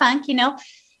in a funk, Yeah.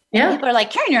 People are like,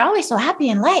 Karen, you're always so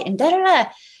happy and light and da-da-da.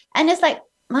 And it's like,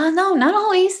 well, no, not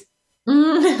always.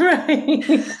 Right.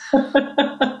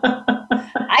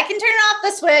 I can turn off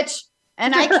the switch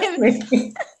and I can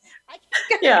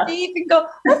go deep and go,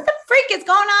 what the freak is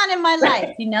going on in my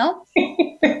life,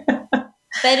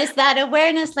 But it's that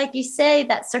awareness, like you say,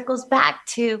 that circles back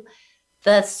to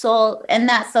the soul. And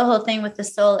that's the whole thing with the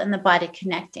soul and the body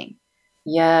connecting.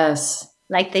 Yes.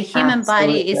 Like the human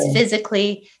body is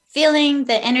physically feeling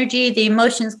the energy, the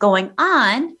emotions going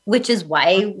on, which is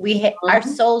why our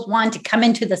souls want to come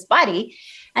into this body.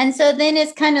 And so then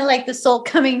it's kind of like the soul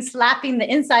coming, slapping the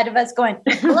inside of us going,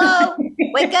 hello,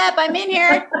 wake up, I'm in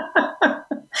here.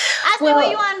 Ask me what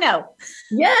you want to know.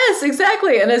 Yes,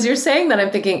 exactly. And as you're saying that,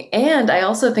 I'm thinking, and I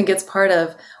also think it's part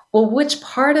of, which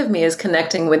part of me is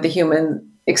connecting with the human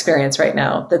experience right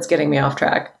now that's getting me off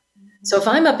track? So if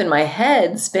I'm up in my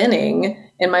head spinning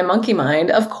in my monkey mind,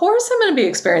 of course I'm going to be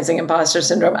experiencing imposter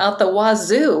syndrome out the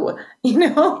wazoo,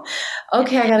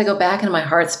 Okay, I got to go back into my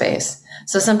heart space.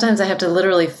 So sometimes I have to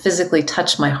literally physically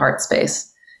touch my heart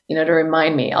space, to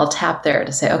remind me. I'll tap there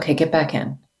to say, okay, get back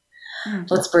in.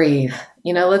 Let's breathe.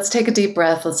 Let's take a deep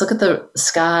breath. Let's look at the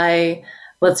sky.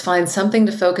 Let's find something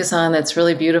to focus on that's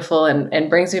really beautiful and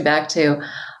brings me back to,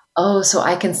 oh, so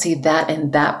I can see that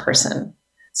in that person.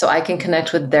 So I can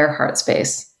connect with their heart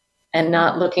space and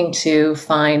not looking to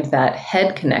find that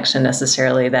head connection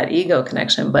necessarily, that ego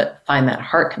connection, but find that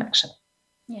heart connection.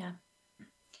 Yeah.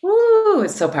 Woo,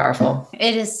 it's so powerful.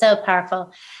 It is so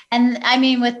powerful. And I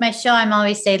mean, with my show, I'm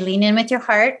always saying, lean in with your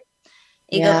heart,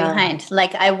 ego behind.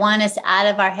 Like, I want us out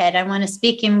of our head. I want to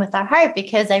speak in with our heart,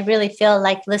 because I really feel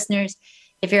like, listeners,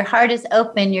 if your heart is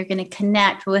open, you're going to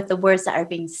connect with the words that are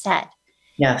being said.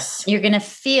 Yes. You're going to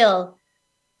feel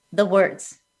the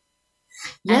words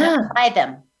and apply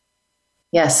them.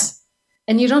 Yes.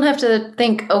 And you don't have to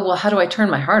think, oh, well, how do I turn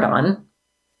my heart on?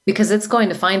 Because it's going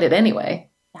to find it anyway.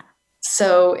 Yeah.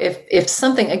 So if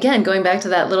something, again, going back to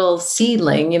that little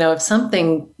seedling, if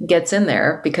something gets in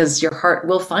there, because your heart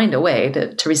will find a way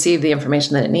to receive the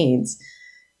information that it needs,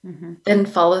 then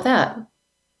follow that.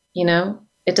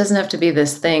 It doesn't have to be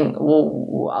this thing,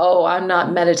 well, I'm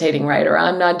not meditating right, or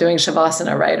I'm not doing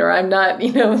Shavasana right, or I'm not,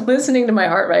 listening to my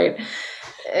heart right.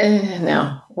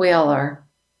 No, we all are.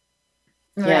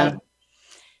 Right. Yeah.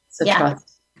 It's a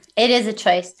trust. It is a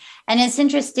choice. And it's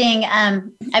interesting.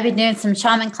 I've been doing some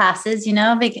shaman classes,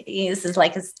 because this is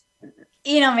like,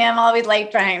 I'm always like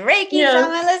trying Reiki,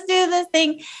 shaman, let's do this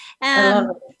thing.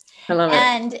 I love it.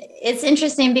 And it's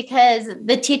interesting because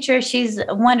the teacher, she's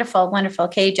wonderful, wonderful,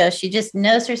 Kay Jo. She just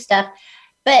knows her stuff,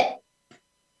 but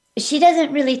she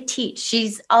doesn't really teach.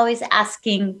 She's always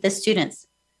asking the students,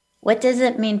 what does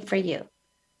it mean for you?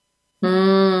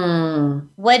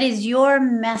 What is your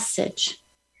message?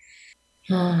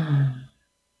 And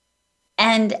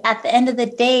at the end of the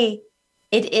day,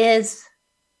 it is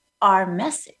our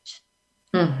message.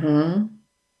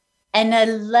 And I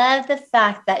love the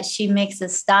fact that she makes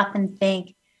us stop and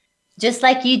think, just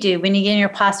like you do when you get in your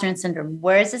imposter syndrome.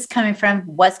 Where is this coming from?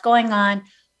 What's going on?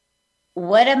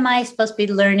 What am I supposed to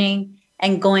be learning?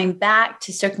 And going back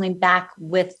to circling back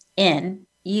within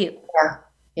you.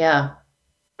 Yeah.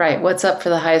 Right. What's up for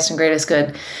the highest and greatest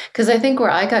good? Because I think where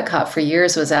I got caught for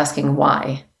years was asking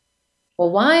why.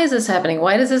 Well, why is this happening?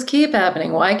 Why does this keep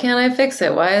happening? Why can't I fix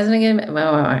it? Why isn't it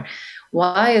getting...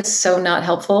 Why is so not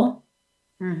helpful?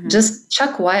 Just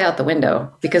chuck why out the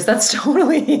window, because that's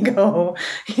totally ego.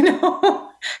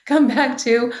 Come back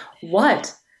to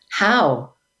what,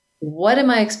 how, what am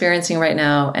I experiencing right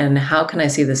now? And how can I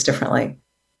see this differently?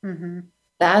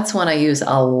 That's one I use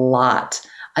a lot.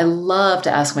 I love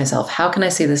to ask myself, how can I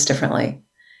see this differently?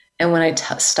 And when I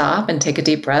stop and take a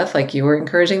deep breath, like you were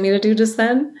encouraging me to do just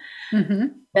then,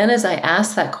 then as I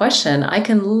ask that question, I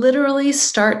can literally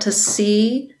start to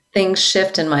see things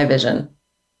shift in my vision.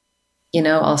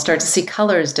 I'll start to see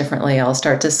colors differently. I'll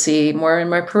start to see more in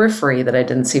my periphery that I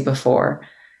didn't see before.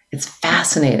 It's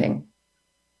fascinating.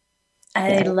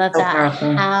 I love that.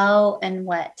 Powerful. How and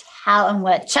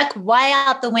what? Chuck why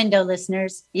out the window,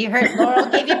 listeners. You heard Laurel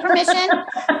gave you permission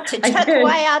to chuck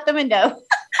why out the window.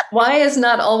 Why is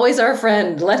not always our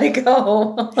friend. Let it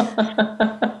go.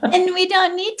 And we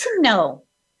don't need to know.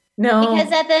 No.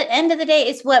 Because at the end of the day,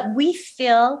 it's what we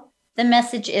feel the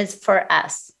message is for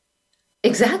us.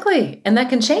 Exactly. And that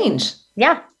can change.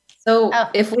 Yeah. So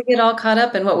if we get all caught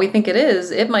up in what we think it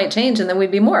is, it might change and then we'd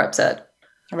be more upset.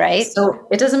 Right. So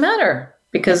it doesn't matter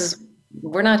because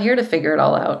we're not here to figure it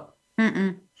all out.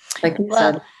 Like you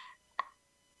said.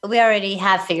 We already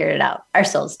have figured it out. Our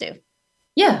souls do.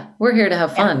 Yeah. We're here to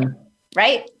have fun.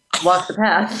 Right. Walk the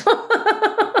path.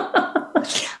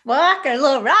 Walk our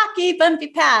little rocky, bumpy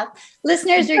path.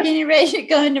 Listeners, we're getting ready to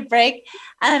go into break.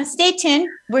 Stay tuned.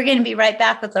 We're going to be right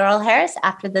back with Laurel Harris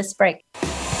after this break.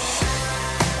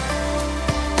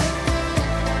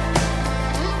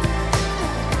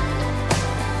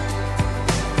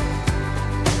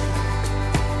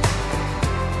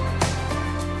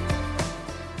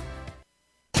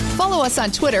 Follow us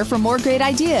on Twitter for more great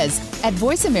ideas at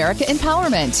Voice America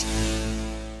Empowerment.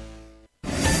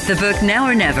 The book Now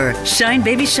or Never, Shine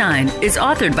Baby Shine, is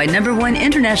authored by #1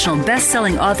 international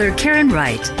best-selling author Karen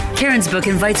Wright. Karen's book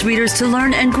invites readers to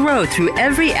learn and grow through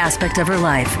every aspect of her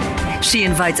life. She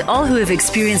invites all who have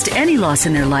experienced any loss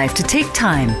in their life to take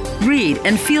time, read,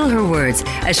 and feel her words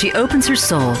as she opens her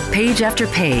soul page after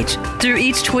page. Through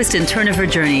each twist and turn of her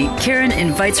journey, Karen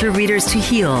invites her readers to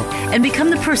heal and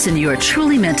become the person you are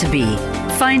truly meant to be.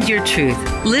 Find your truth,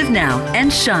 live now,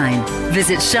 and shine.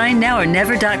 Visit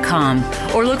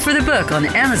ShineNowOrNever.com or look for the book on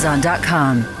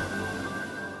Amazon.com.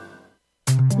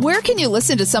 Where can you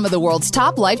listen to some of the world's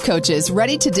top life coaches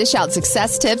ready to dish out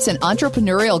success tips and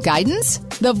entrepreneurial guidance?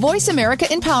 The Voice America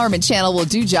Empowerment Channel will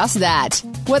do just that.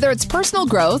 Whether it's personal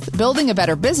growth, building a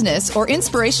better business, or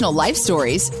inspirational life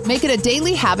stories, make it a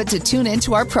daily habit to tune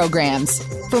into our programs.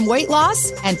 From weight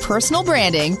loss and personal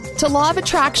branding to law of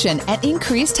attraction and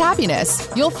increased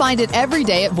happiness, you'll find it every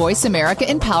day at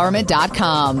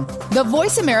VoiceAmericaEmpowerment.com. The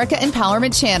Voice America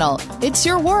Empowerment Channel. It's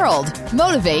your world.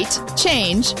 Motivate,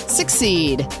 change,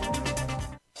 succeed.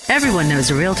 Everyone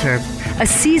knows a realtor. A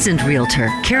seasoned realtor,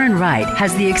 Karen Wright,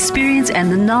 has the experience and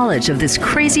the knowledge of this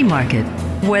crazy market.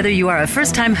 Whether you are a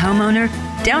first-time homeowner,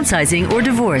 downsizing, or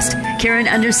divorced, Karen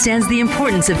understands the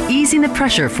importance of easing the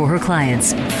pressure for her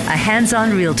clients. A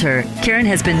hands-on realtor, Karen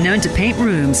has been known to paint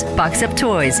rooms, box up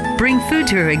toys, bring food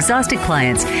to her exhausted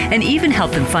clients, and even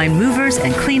help them find movers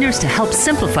and cleaners to help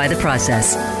simplify the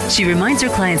process. She reminds her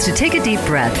clients to take a deep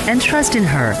breath and trust in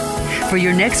her. For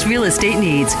your next real estate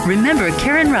needs, remember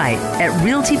Karen Wright at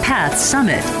Realty Path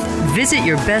Summit. Visit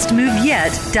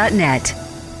yourbestmoveyet.net.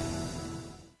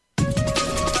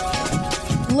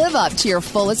 Live up to your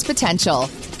fullest potential.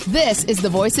 This is the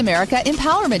Voice America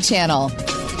Empowerment Channel.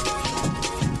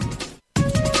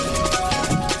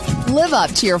 Live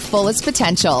up to your fullest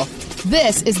potential.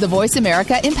 This is the Voice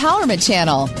America Empowerment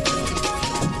Channel.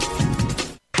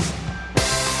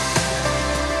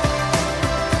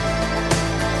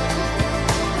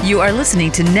 You are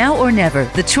listening to Now or Never.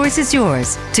 The choice is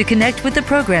yours. To connect with the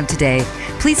program today,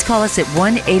 please call us at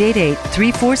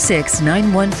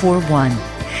 1-888-346-9141.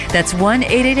 That's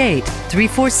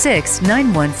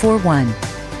 1-888-346-9141.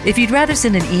 If you'd rather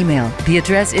send an email, the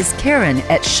address is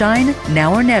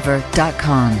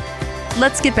Karen@shinenowornever.com.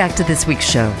 Let's get back to this week's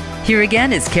show. Here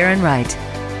again is Karen Wright.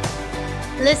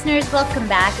 Listeners, welcome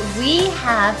back. We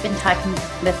have been talking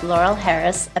with Laurel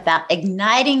Harris about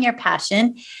igniting your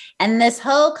passion. And this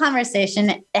whole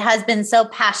conversation has been so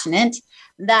passionate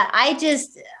that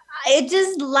it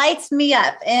just lights me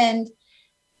up. And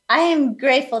I am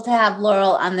grateful to have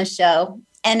Laurel on the show.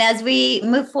 And as we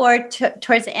move forward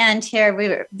towards the end here,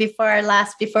 before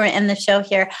we end the show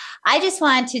here, I just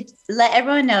wanted to let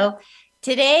everyone know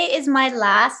today is my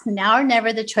last Now or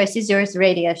Never, The Choice is Yours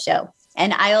radio show.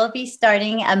 And I will be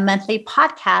starting a monthly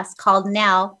podcast called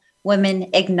Now Women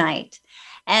Ignite.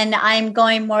 And I'm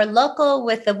going more local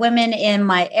with the women in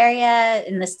my area,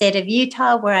 in the state of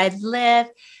Utah, where I live,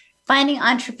 finding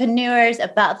entrepreneurs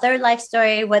about their life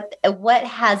story, what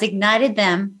has ignited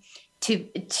them to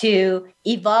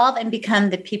evolve and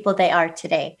become the people they are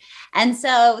today. And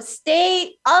so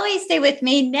always stay with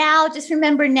me now. Just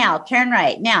remember now, Karen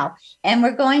Wright now. And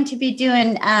we're going to be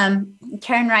doing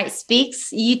Karen Wright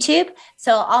Speaks YouTube.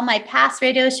 So all my past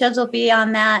radio shows will be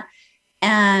on that.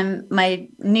 And my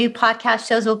new podcast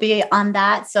shows will be on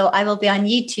that. So I will be on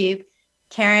YouTube,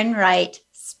 Karen Wright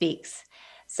Speaks.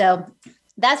 So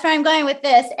that's where I'm going with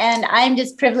this. And I'm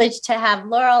just privileged to have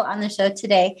Laurel on the show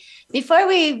today. Before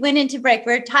we went into break,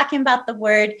 we were talking about the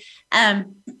word,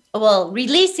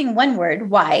 releasing one word,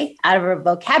 why, out of our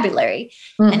vocabulary,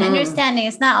 and understanding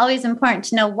it's not always important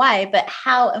to know why, but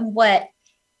how and what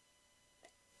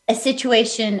a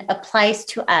situation applies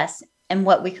to us and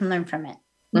what we can learn from it.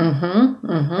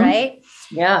 Right?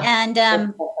 Yeah. And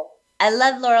I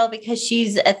love Laurel because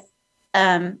she's a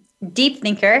deep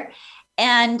thinker.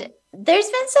 And there's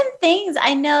been some things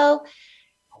I know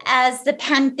as the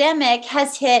pandemic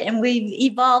has hit and we've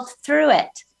evolved through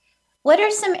it. What are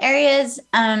some areas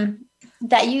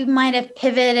that you might have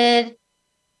pivoted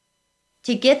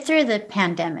to get through the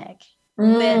pandemic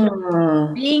with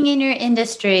being in your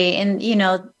industry and,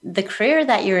 the career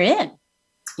that you're in?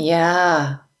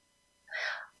 Yeah.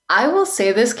 I will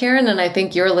say this, Karen, and I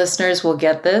think your listeners will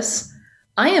get this.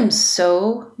 I am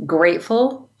so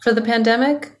grateful for the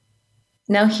pandemic.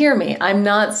 Now, hear me. I'm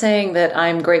not saying that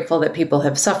I'm grateful that people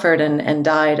have suffered and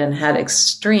died and had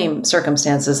extreme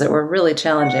circumstances that were really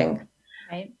challenging.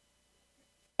 Right.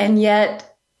 And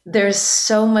yet there's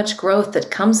so much growth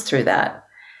that comes through that.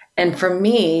 And for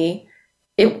me,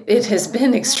 it has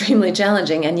been extremely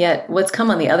challenging. And yet what's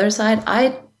come on the other side,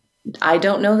 I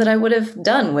don't know that I would have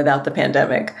done without the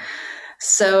pandemic.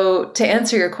 So to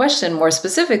answer your question more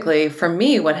specifically, for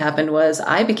me, what happened was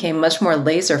I became much more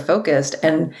laser focused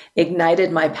and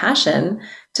ignited my passion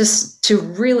to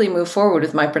really move forward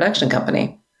with my production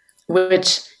company,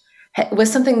 which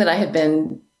was something that I had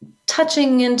been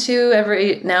touching into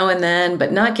every now and then,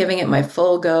 but not giving it my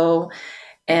full go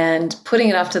and putting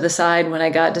it off to the side when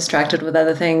I got distracted with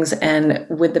other things. And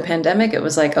with the pandemic, it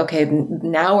was like, okay,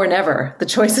 now or never. The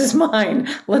choice is mine.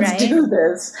 Let's do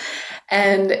this.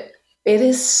 And it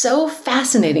is so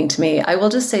fascinating to me. I will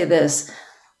just say this.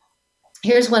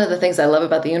 Here's one of the things I love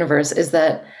about the universe is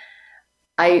that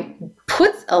I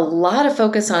put a lot of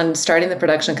focus on starting the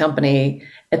production company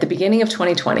at the beginning of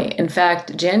 2020. In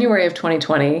fact, January of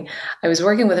 2020, I was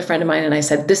working with a friend of mine and I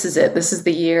said, this is it. This is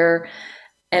the year.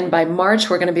 And by March,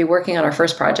 we're going to be working on our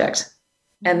first project.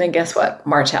 And then guess what?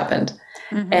 March happened.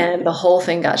 Mm-hmm. And the whole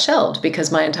thing got shelved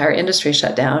because my entire industry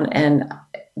shut down, and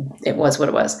it was what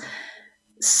it was.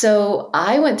 So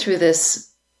I went through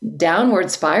this downward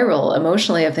spiral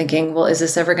emotionally of thinking, well, is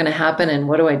this ever going to happen? And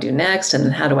what do I do next? And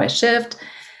then how do I shift?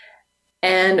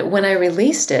 And when I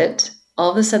released it, all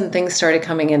of a sudden things started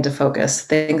coming into focus.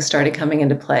 Things started coming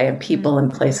into play, and people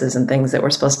and places and things that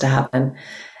were supposed to happen.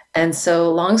 And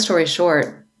so long story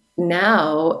short,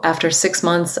 now, after 6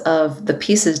 months of the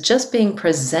pieces just being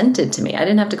presented to me, I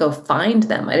didn't have to go find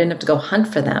them. I didn't have to go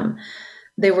hunt for them.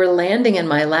 They were landing in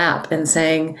my lap and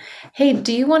saying, hey,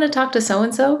 do you want to talk to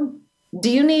so-and-so? Do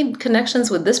you need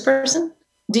connections with this person?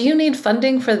 Do you need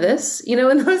funding for this? You know,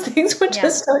 and those things would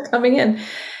just start coming in.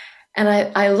 And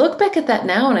I look back at that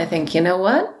now and I think, you know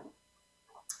what?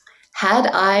 Had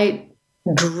I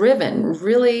driven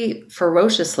really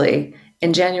ferociously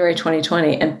in January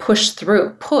 2020 and pushed, it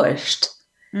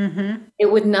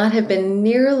would not have been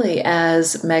nearly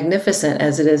as magnificent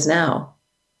as it is now,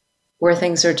 where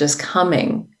things are just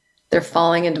coming. They're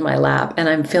falling into my lap, and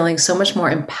I'm feeling so much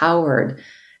more empowered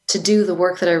to do the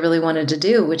work that I really wanted to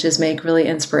do, which is make really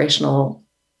inspirational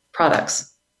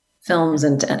products, films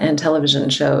and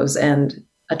television shows and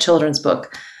a children's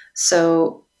book.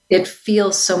 So it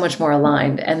feels so much more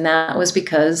aligned. And that was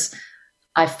because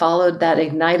I followed that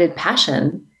ignited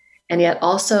passion, and yet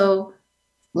also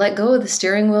let go of the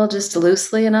steering wheel just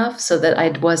loosely enough so that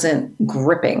I wasn't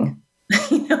gripping.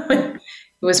 You know, it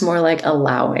was more like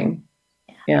allowing.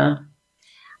 Yeah.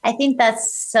 I think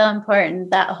that's so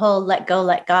important. That whole let go,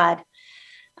 let God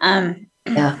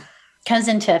comes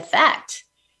into effect.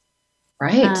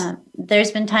 Right.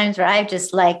 There's been times where I've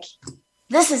just like,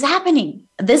 this is happening.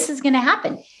 This is going to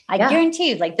happen. I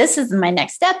guarantee you, like, this is my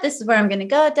next step. This is where I'm going to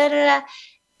go. Da, da, da.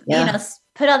 You know,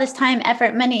 put all this time,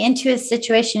 effort, money into a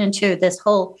situation, into this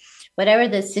whole, whatever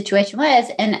the situation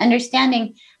was, and understanding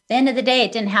at the end of the day,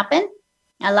 it didn't happen.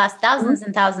 I lost thousands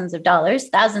and thousands of dollars,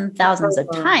 thousands of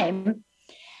time,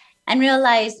 and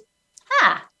realized,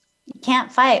 you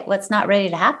can't fight what's not ready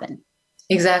to happen.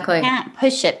 Exactly. You can't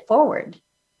push it forward.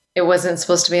 It wasn't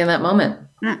supposed to be in that moment.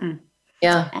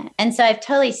 Yeah. And so I've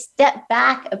totally stepped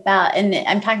back and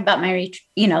I'm talking about my,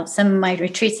 some of my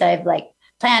retreats that I've like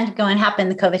planned to go and happen,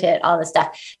 the COVID hit, all this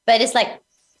stuff. But it's like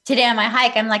today on my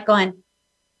hike, I'm like going,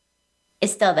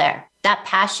 it's still there. That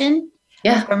passion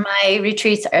for my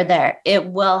retreats are there. It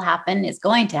will happen. It's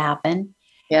going to happen.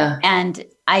 Yeah. And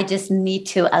I just need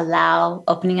to allow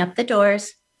opening up the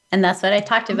doors. And that's what I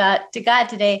talked about to God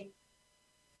today.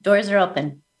 Doors are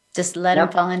open. Just let them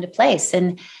fall into place.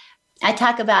 And I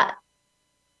talk about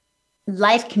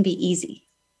life can be easy.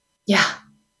 Yeah.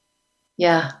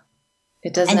 Yeah.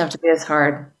 It doesn't have to be as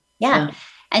hard. Yeah.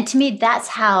 And to me, that's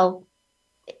how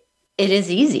it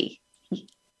is easy.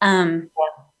 And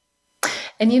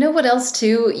you know what else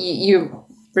too? You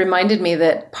reminded me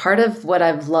that part of what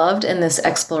I've loved in this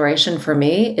exploration for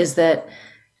me is that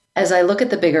as I look at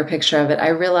the bigger picture of it, I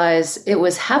realize it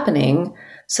was happening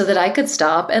so that I could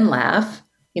stop and laugh,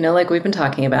 like we've been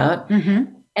talking about.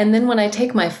 Mm-hmm. And then when I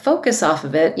take my focus off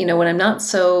of it, when I'm not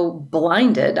so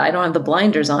blinded, I don't have the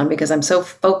blinders on because I'm so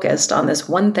focused on this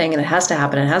one thing and it has to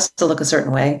happen. It has to look a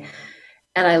certain way.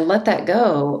 And I let that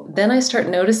go. Then I start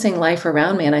noticing life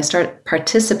around me and I start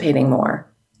participating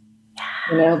more,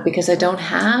 because I don't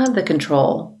have the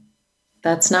control.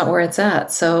 That's not where it's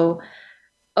at. So,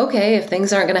 okay, if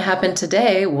things aren't going to happen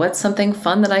today, what's something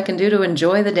fun that I can do to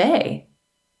enjoy the day?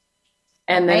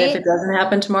 And then if it doesn't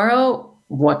happen tomorrow,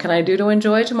 what can I do to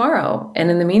enjoy tomorrow?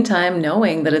 And in the meantime,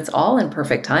 knowing that it's all in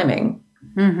perfect timing.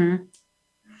 Mm-hmm.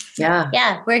 Yeah.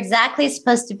 Yeah. We're exactly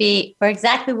supposed to be, we're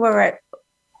exactly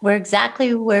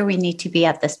where we need to be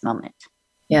at this moment.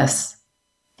 Yes.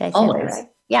 Always. Right?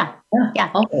 Yeah.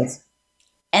 Always.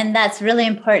 And that's really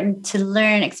important to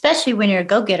learn, especially when you're a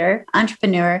go-getter,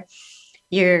 entrepreneur.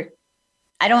 I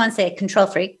don't want to say a control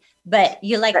freak, but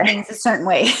you like things a certain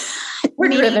way. We're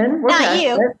driven. We're not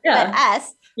you, but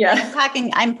us. Yeah.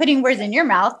 I'm putting words in your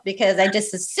mouth because I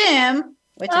just assume,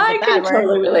 which is a bad word. I can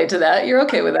totally relate to that. You're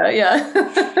okay with that. Yeah.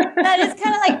 But it's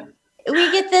kind of like,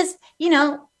 we get this,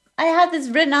 I have this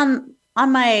written on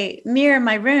my mirror in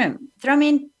my room. Throw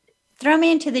me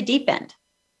into the deep end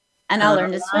and I'll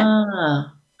learn to swim.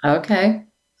 Okay.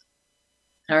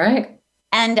 All right.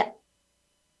 And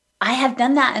I have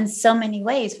done that in so many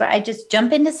ways where I just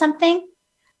jump into something,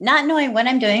 not knowing what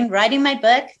I'm doing. Writing my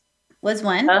book was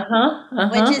one,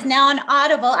 which is now on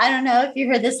Audible. I don't know if you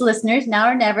heard this, listeners,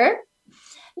 Now or Never.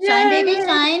 Yay. Shine Baby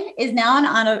Shine is now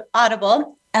on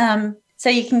Audible. So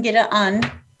you can get it on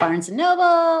Barnes &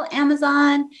 Noble,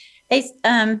 Amazon,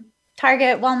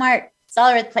 Target, Walmart. It's all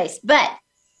over the place. But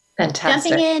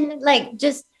fantastic. Jumping in, like,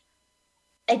 just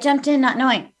I jumped in not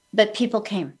knowing, but people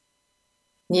came.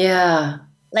 Yeah.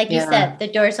 Like you said, the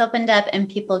doors opened up and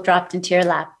people dropped into your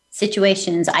lap,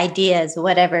 situations, ideas,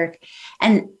 whatever.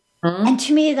 And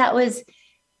to me,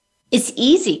 it's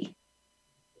easy.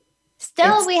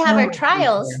 Still, we have our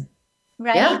trials,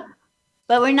 right? Yeah.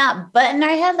 But we're not butting our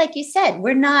head, like you said.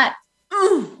 We're not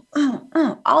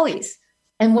always.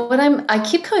 And I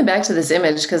keep coming back to this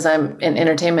image because I'm in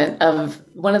entertainment, of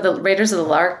one of the Raiders of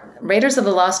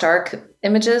the Lost Ark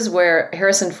images where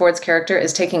Harrison Ford's character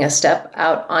is taking a step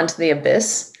out onto the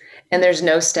abyss and there's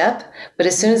no step. But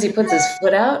as soon as he puts his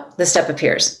foot out, the step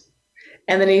appears.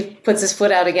 And then he puts his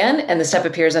foot out again and the step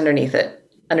appears underneath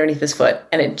his foot.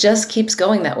 And it just keeps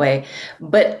going that way.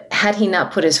 But had he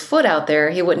not put his foot out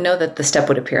there, he wouldn't know that the step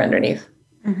would appear underneath.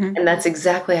 Mm-hmm. And that's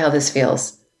exactly how this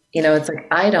feels. It's like,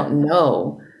 I don't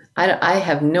know. I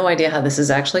have no idea how this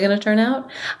is actually going to turn out.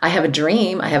 I have a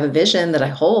dream. I have a vision that I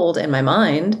hold in my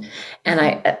mind, and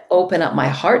I open up my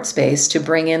heart space to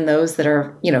bring in those that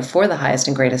are, for the highest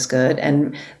and greatest good.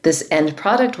 And this end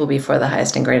product will be for the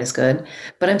highest and greatest good.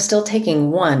 But I'm still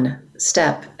taking one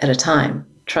step at a time,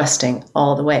 trusting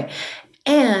all the way.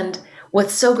 And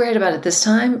what's so great about it this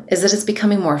time is that it's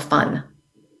becoming more fun.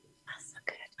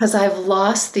 Because I've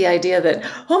lost the idea that,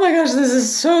 oh my gosh, this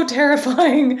is so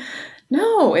terrifying.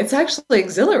 No, it's actually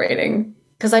exhilarating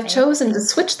because I've chosen to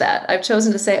switch that. I've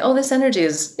chosen to say, oh, this energy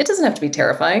it doesn't have to be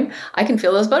terrifying. I can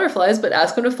feel those butterflies, but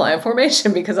ask them to fly in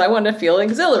formation because I want to feel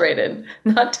exhilarated,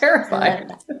 not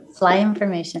terrified. Fly in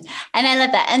formation. And I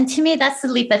love that. And to me, that's the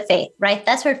leap of faith, right?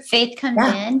 That's where faith comes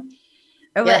in,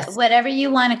 or whatever you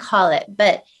want to call it.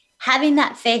 But having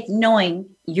that faith,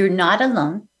 knowing you're not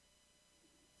alone,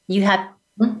 you have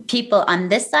people on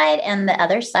this side and the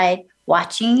other side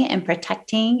watching and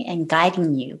protecting and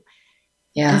guiding you.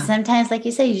 Yeah. And sometimes, like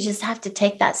you say, you just have to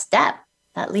take that step,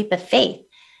 that leap of faith,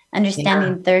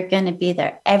 understanding they're going to be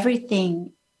there.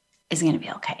 Everything is going to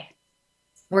be okay.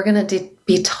 We're going to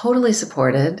be totally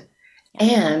supported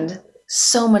and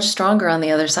so much stronger on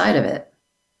the other side of it.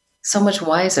 So much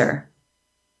wiser.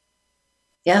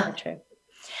 Yeah. So true.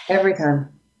 Every time.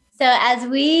 So as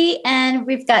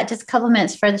we've got just a couple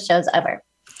minutes for the show's over.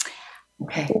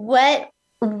 Okay. What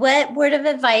word of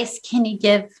advice can you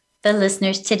give the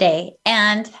listeners today?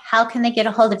 And how can they get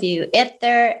a hold of you if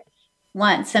they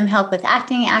want some help with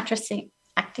acting,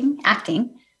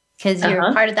 because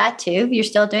you're part of that too. You're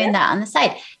still doing that on the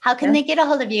side. How can they get a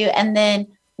hold of you? And then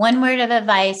one word of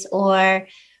advice or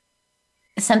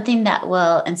something that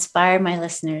will inspire my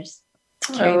listeners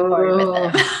to carry forward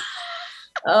with them.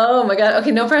 Oh my God. Okay.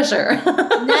 No pressure.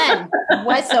 None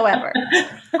whatsoever.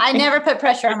 I never put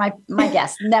pressure on my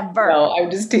guests. Never. No, I'm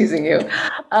just teasing you.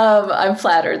 I'm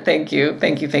flattered. Thank you.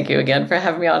 Thank you again for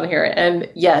having me on here. And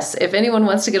yes, if anyone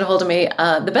wants to get a hold of me,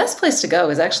 the best place to go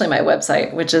is actually my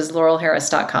website, which is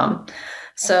laurelharris.com.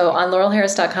 So on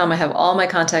laurelharris.com, I have all my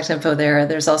contact info there.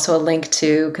 There's also a link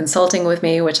to consulting with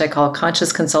me, which I call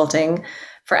Conscious Consulting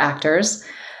for Actors.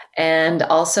 And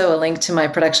also a link to my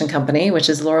production company, which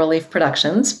is Laurel Leaf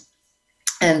Productions.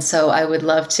 And so I would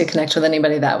love to connect with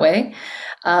anybody that way.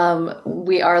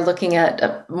 We are looking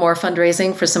at more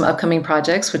fundraising for some upcoming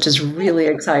projects, which is really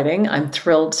exciting. I'm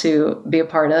thrilled to be a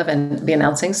part of and be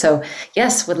announcing. So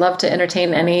yes, would love to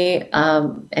entertain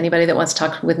anybody that wants to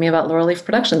talk with me about Laurel Leaf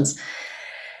Productions.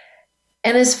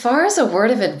 And as far as a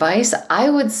word of advice, I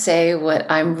would say what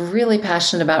I'm really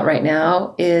passionate about right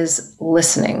now is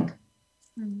listening.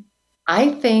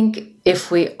 I think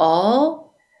if we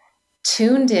all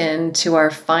tuned in to our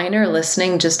finer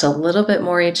listening just a little bit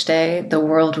more each day, the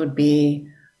world would be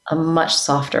a much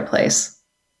softer place.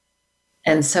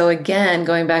 And so again,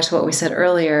 going back to what we said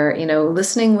earlier,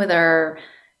 listening with our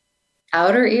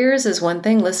outer ears is one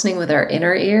thing, listening with our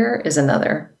inner ear is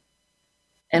another.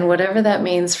 And whatever that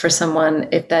means for someone,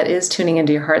 if that is tuning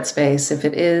into your heart space, if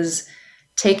it is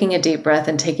taking a deep breath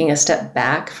and taking a step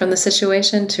back from the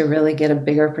situation to really get a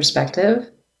bigger perspective,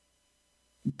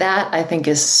 that I think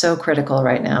is so critical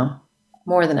right now,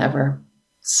 more than ever.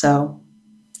 So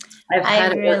I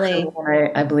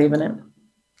believe in it.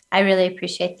 I really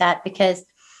appreciate that because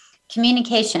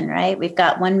communication, right? We've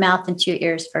got one mouth and two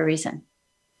ears for a reason.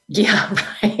 Yeah,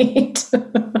 right.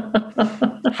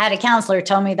 Had a counselor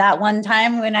tell me that one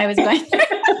time when I was going through.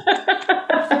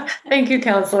 Thank you,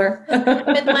 counselor.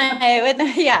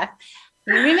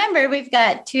 Remember, we've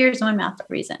got 2 ears, one mouth for a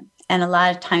reason. And a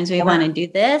lot of times we want to do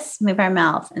this, move our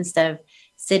mouth instead of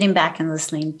sitting back and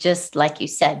listening, just like you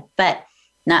said, but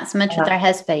not so much with our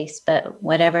head space, but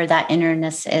whatever that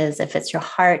innerness is, if it's your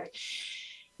heart,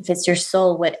 if it's your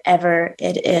soul, whatever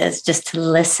it is, just to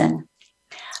listen.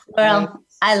 Well,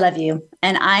 I love you.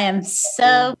 And I am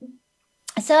so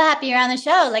so happy you're on the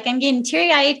show. Like, I'm getting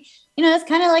teary-eyed. You know, it's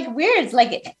kind of like weird. It's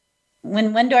like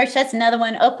when one door shuts, another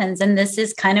one opens. And this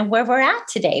is kind of where we're at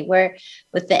today. Where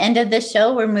with the end of the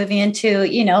show, we're moving into,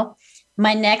 you know,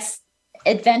 my next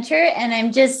adventure. And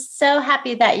I'm just so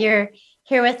happy that you're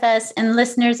here with us. And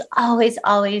listeners, always,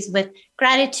 always with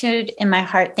gratitude in my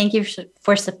heart. Thank you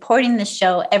for supporting the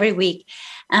show every week,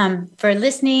 for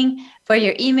listening, for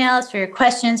your emails, for your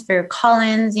questions, for your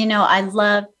call-ins. You know, I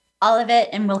love all of it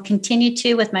and will continue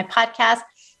to with my podcast,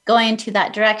 going into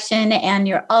that direction. And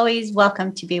you're always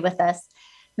welcome to be with us.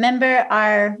 Remember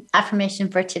our affirmation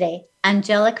for today: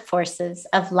 angelic forces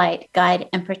of light guide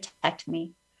and protect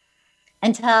me.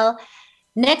 Until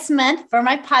next month for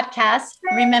my podcast,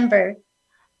 remember,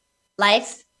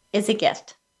 life is a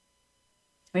gift.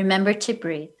 Remember to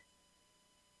breathe.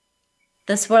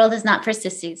 This world is not for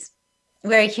sissies.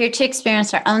 We're here to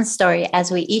experience our own story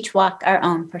as we each walk our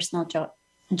own personal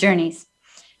journeys.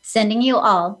 Sending you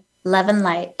all love and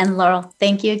light. And Laurel,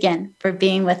 thank you again for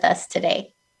being with us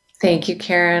today. Thank you,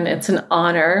 Karen. It's an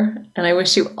honor. And I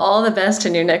wish you all the best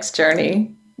in your next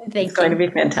journey. It's going to be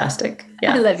fantastic.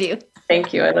 Yeah. I love you.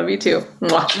 Thank you. I love you too.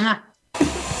 Mwah. Mwah.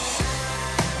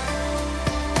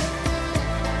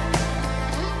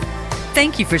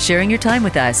 Thank you for sharing your time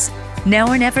with us. Now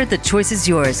or Never, The Choice is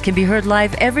Yours can be heard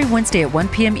live every Wednesday at 1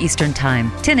 p.m. Eastern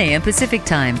Time, 10 a.m. Pacific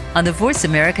Time on the Voice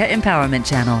America Empowerment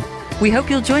Channel. We hope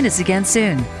you'll join us again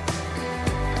soon.